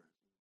all here.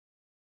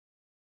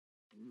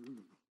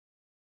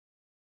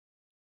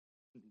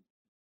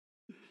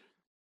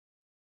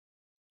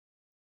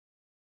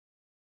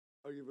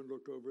 I'll even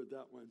look over at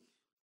that one.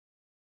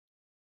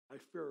 I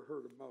fear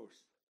her the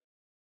most.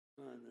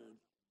 And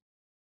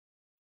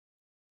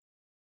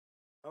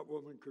that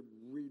woman could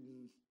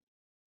read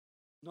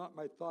not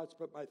my thoughts,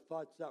 but my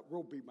thoughts that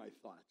will be my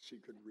thoughts. She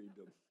could read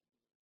them.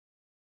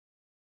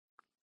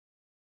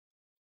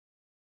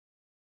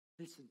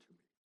 Listen to me.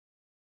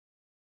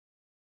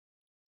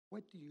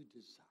 What do you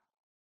desire?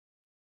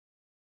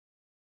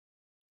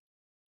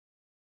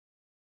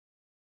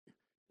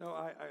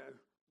 No,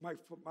 my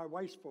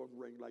wife's phone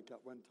rang like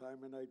that one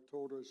time, and I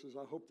told her, I says,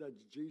 I hope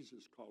that's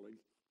Jesus calling.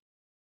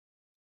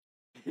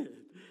 And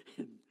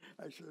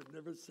I should have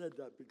never said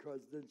that,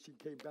 because then she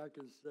came back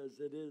and says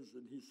it is,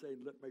 and he's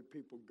saying, let my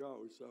people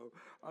go. So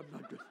I'm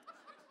not going to.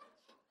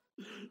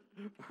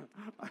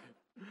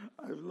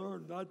 I've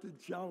learned not to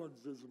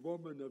challenge this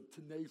woman of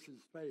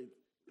tenacious faith.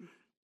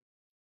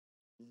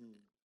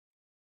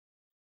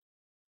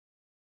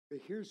 But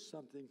here's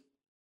something.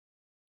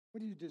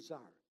 What do you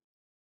desire?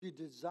 Do you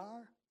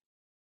desire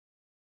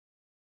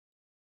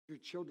your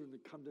children to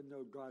come to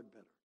know God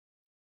better?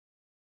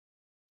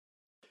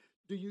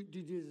 Do you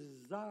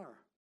desire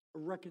a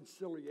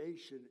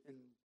reconciliation in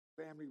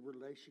family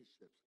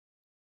relationships?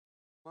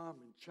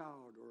 Mom and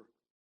child, or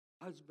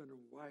husband and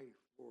wife,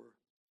 or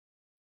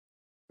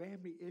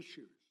family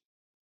issues?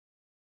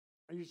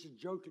 I used to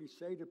jokingly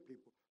say to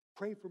people,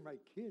 pray for my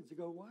kids. They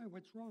go, why?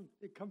 What's wrong?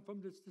 They come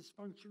from this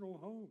dysfunctional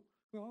home.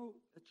 Well,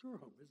 that's your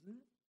home, isn't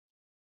it?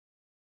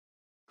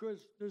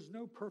 Because there's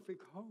no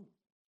perfect home.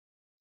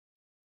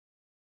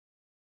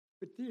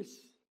 But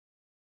this,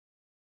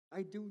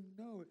 I do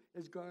know,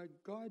 as God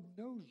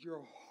knows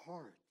your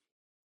heart.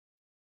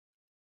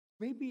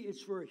 Maybe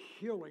it's for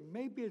healing.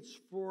 Maybe it's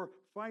for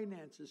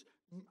finances.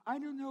 I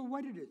don't know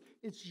what it is.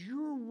 It's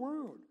your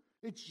world.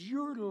 It's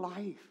your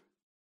life.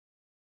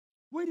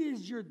 What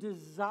is your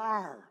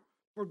desire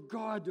for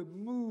God to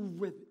move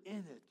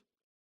within it?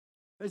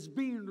 As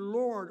being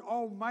Lord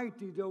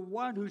Almighty, the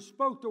one who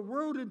spoke the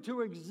world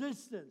into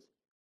existence,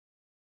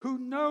 who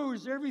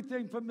knows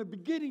everything from the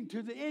beginning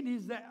to the end.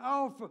 He's the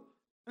Alpha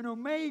and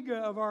Omega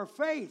of our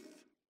faith.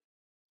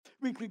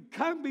 We could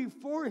come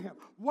before Him.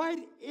 What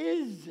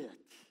is it?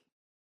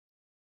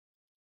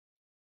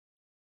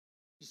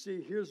 You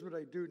see, here's what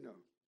I do know.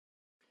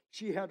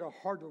 She had a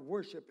heart of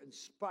worship in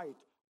spite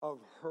of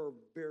her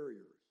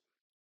barriers.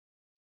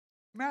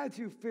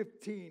 Matthew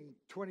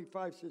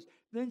 15:25 says,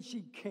 then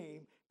she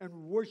came and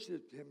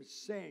worshiped Him,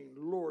 saying,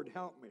 Lord,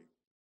 help me.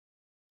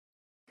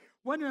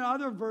 One in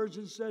other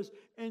versions says,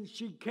 and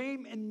she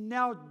came and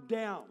knelt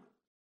down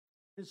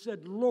and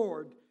said,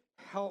 Lord,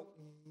 help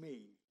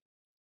me.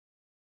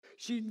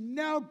 She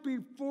knelt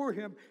before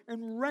Him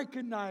and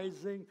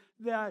recognizing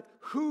that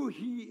who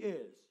He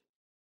is.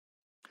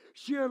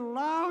 She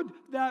allowed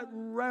that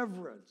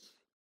reverence.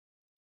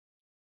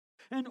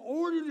 In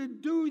order to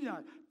do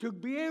that, to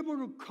be able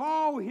to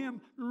call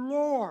Him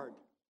Lord,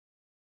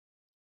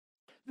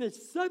 that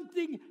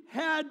something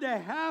had to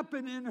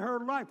happen in her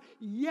life.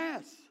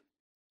 Yes,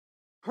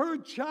 her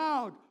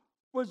child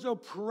was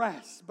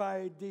oppressed by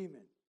a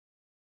demon.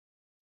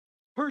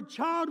 Her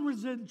child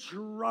was in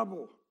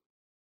trouble.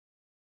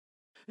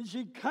 And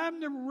she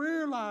came to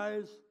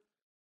realize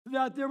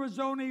that there was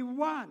only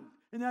one,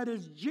 and that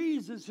is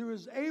Jesus, who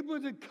is able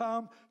to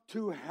come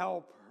to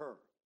help her.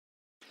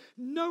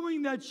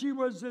 Knowing that she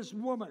was this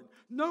woman,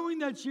 knowing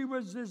that she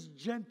was this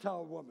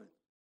Gentile woman,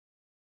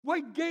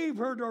 what gave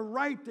her the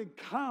right to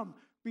come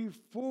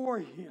before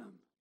Him?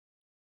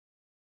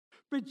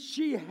 But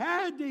she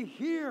had to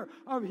hear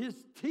of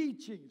His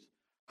teachings,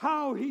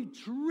 how He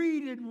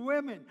treated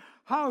women,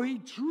 how He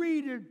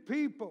treated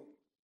people,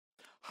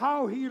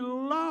 how He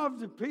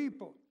loved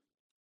people.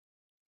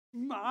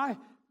 In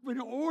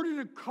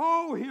order to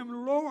call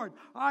Him Lord,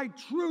 I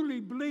truly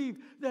believe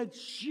that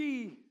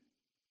she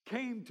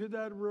came to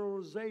that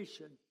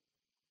realization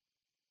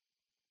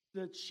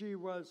that she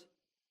was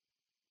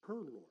her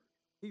Lord.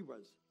 He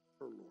was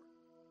her Lord.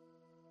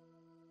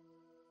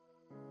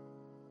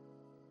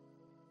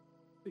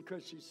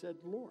 Because she said,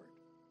 Lord,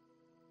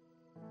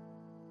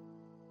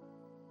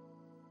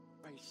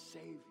 my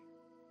Savior,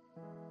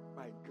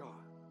 my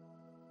God.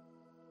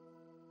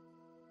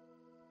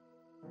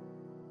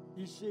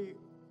 You see,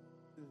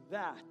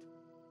 that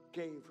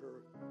gave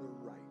her the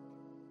right.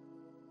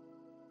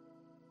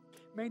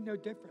 Made no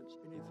difference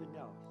anything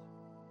else.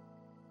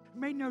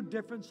 Made no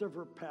difference of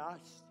her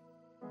past.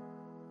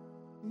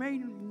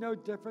 Made no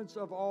difference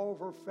of all of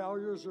her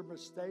failures or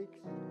mistakes.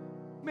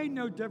 Made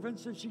no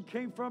difference if she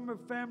came from a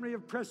family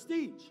of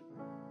prestige.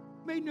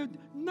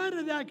 None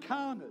of that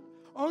counted.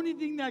 Only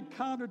thing that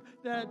counted,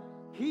 that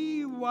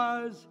He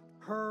was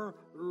her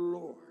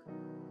Lord.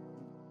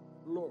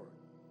 Lord,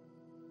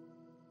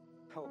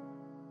 help me.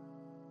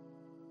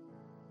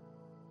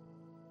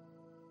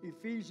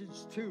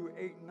 Ephesians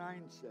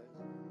 2:8-9 says,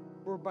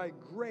 for by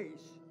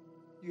grace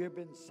you have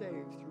been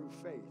saved through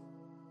faith,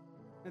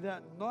 and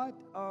that not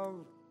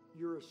of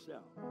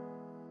yourself.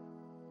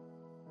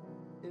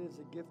 It is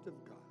a gift of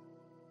God,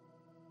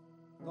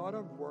 not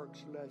of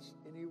works, lest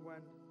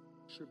anyone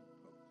should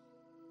boast.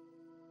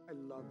 I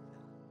love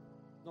that.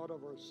 Not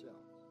of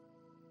ourselves.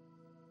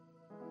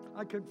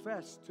 I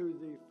confessed to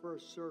the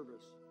first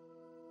service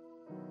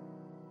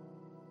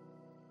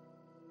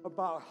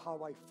about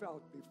how I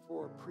felt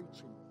before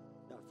preaching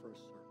that first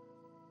service.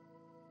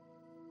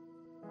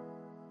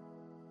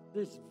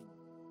 This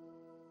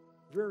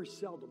very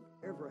seldom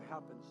ever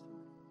happens to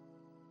me.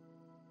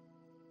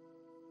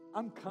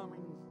 I'm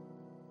coming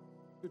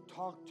to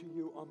talk to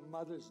you on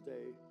Mother's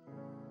Day,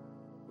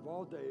 of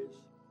all days,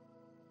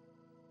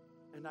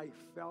 and I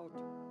felt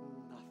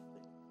nothing.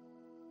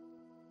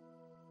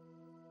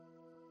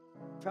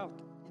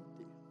 Felt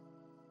empty.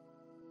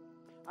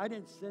 I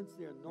didn't sense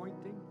the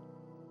anointing.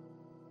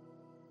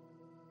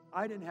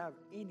 I didn't have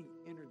any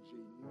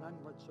energy, none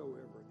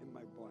whatsoever in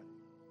my body.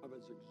 I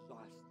was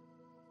exhausted.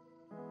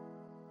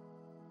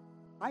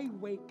 I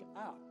wake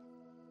up.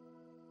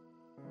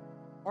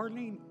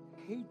 Arlene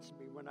hates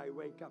me when I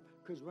wake up,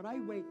 because when I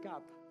wake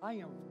up, I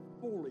am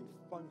fully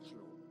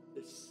functional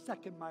the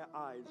second my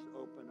eyes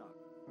open up.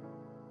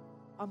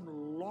 I'm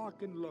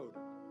locked and loaded.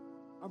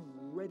 I'm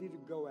ready to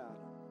go at it.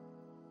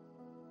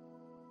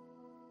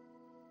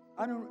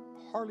 I don't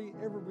hardly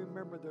ever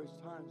remember those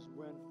times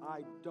when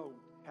I don't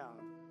have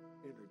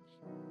energy.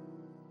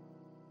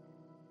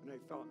 And I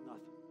felt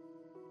nothing.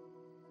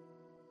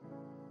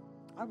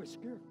 I was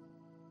scared.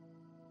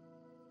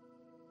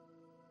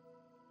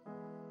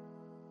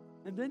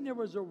 And then there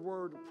was a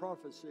word of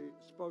prophecy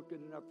spoken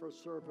in that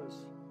first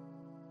service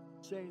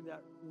saying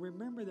that,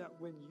 remember that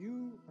when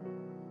you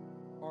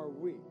are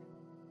weak,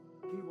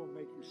 He will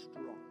make you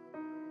strong.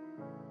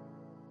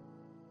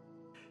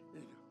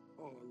 And,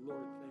 oh,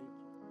 Lord, thank you.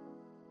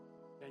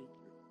 Thank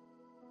you.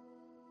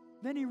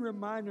 Then He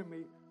reminded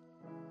me,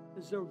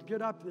 and so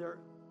get up there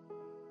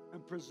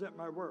and present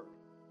my word.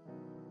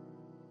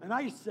 And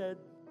I said,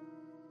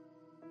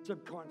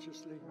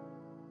 subconsciously,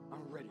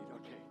 I'm ready,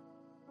 okay.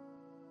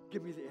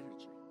 Give me the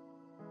energy.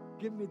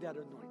 Give me that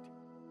anointing.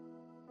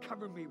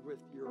 Cover me with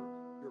your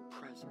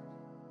presence.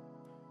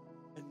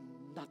 And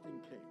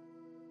nothing came.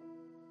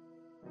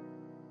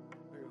 I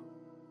go.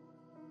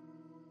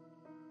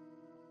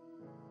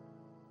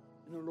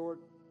 And the Lord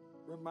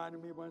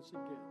reminded me once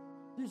again,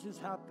 this is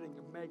happening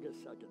in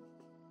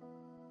megaseconds.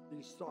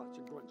 These thoughts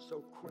are going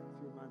so quick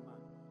through my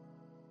mind.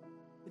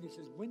 And He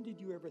says, when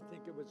did you ever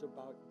think it was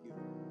about you?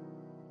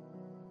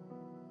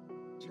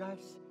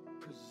 Just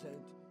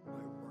present my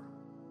word.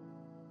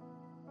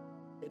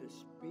 It'll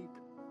speak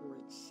for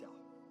itself.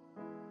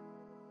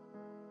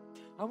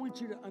 I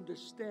want you to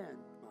understand,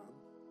 Mom.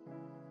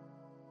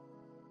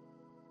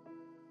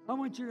 I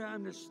want you to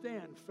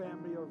understand,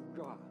 family of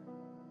God,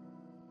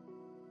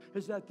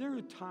 is that there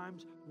are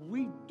times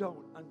we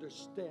don't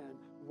understand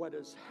what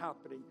is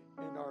happening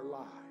in our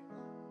lives.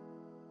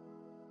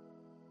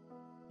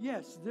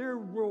 Yes, there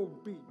will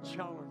be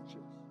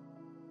challenges,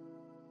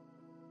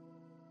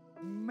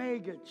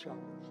 mega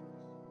challenges.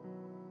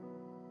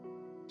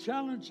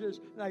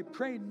 Challenges, and I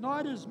pray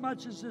not as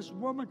much as this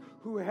woman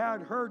who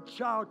had her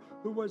child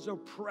who was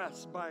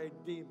oppressed by a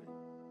demon,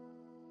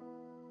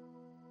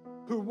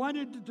 who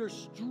wanted to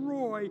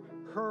destroy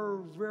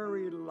her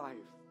very life.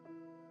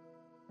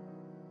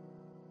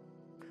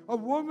 A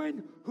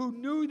woman who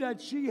knew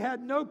that she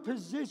had no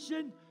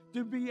position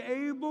to be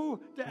able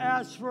to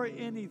ask for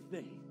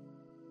anything.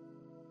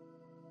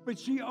 But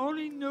she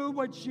only knew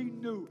what she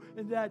knew,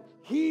 and that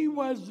He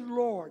was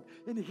Lord,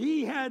 and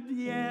He had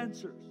the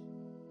answers.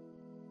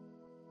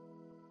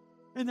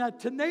 And that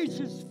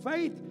tenacious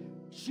faith,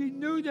 she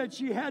knew that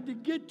she had to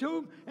get to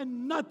Him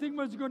and nothing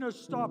was going to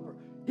stop her.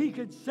 He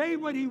could say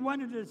what He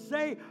wanted to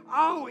say.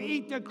 I'll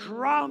eat the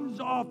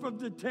crumbs off of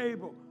the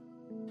table.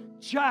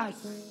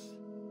 Just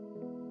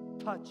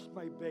touch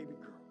my baby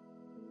girl.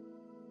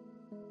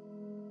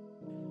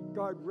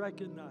 God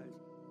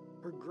recognized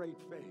her great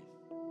faith.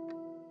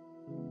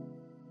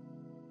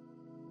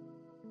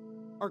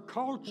 Our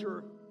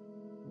culture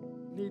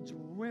needs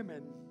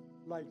women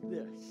like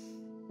this,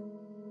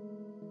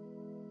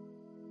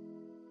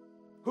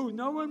 who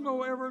no one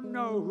will ever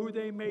know who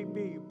they may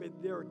be, but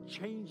they're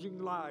changing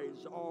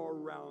lives all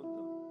around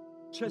them.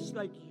 Just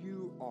like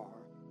you are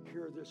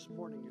here this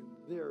morning and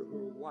there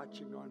who are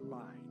watching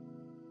online.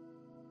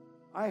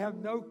 I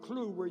have no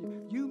clue where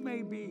you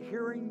may be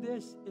hearing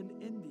this in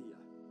India.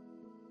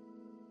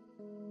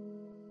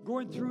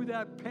 Going through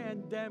that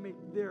pandemic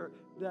there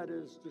that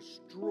is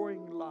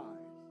destroying lives.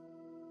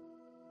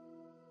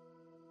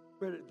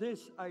 But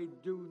this I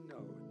do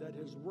know, that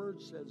His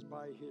word says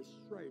by His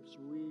stripes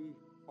we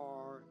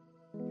are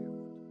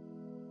healed.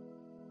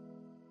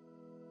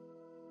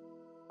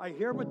 I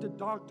hear what the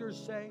doctors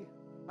say.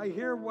 I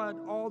hear what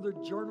all the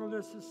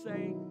journalists are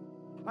saying.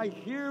 I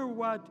hear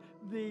what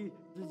the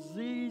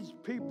disease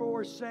people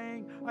are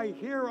saying. I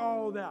hear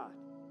all that.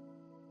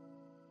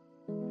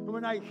 And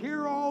when I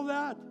hear all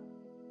that,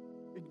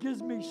 it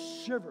gives me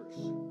shivers.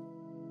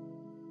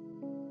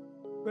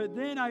 But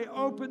then I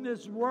open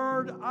this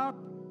word up,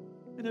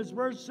 and His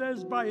word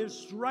says, by His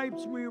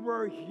stripes we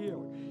were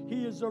healed.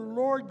 He is the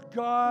Lord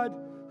God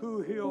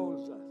who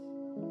heals us.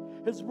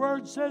 His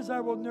word says,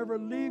 I will never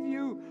leave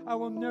you. I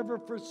will never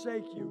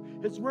forsake you.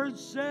 His word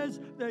says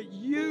that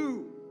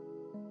you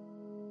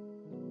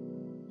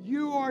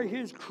are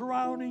His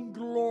crowning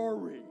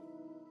glory.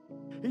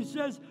 He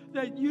says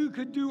that you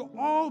could do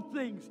all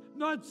things,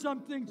 not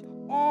some things,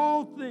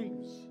 all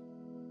things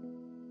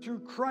through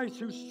Christ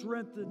who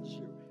strengthens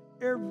you.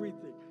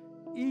 Everything,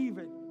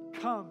 even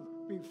come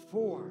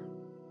before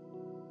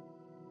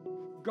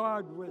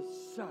God with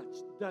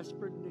such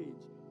desperate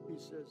needs. He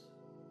says,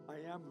 I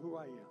am who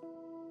I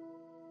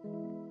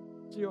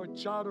am. See, you're a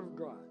child of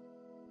God.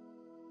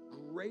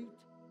 great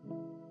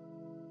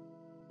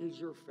is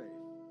your faith.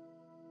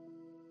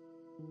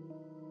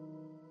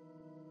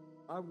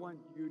 I want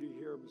you to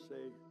hear him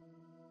say,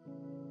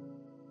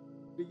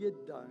 be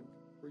it done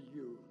for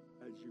you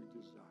as you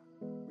desire.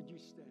 Would you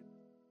stand?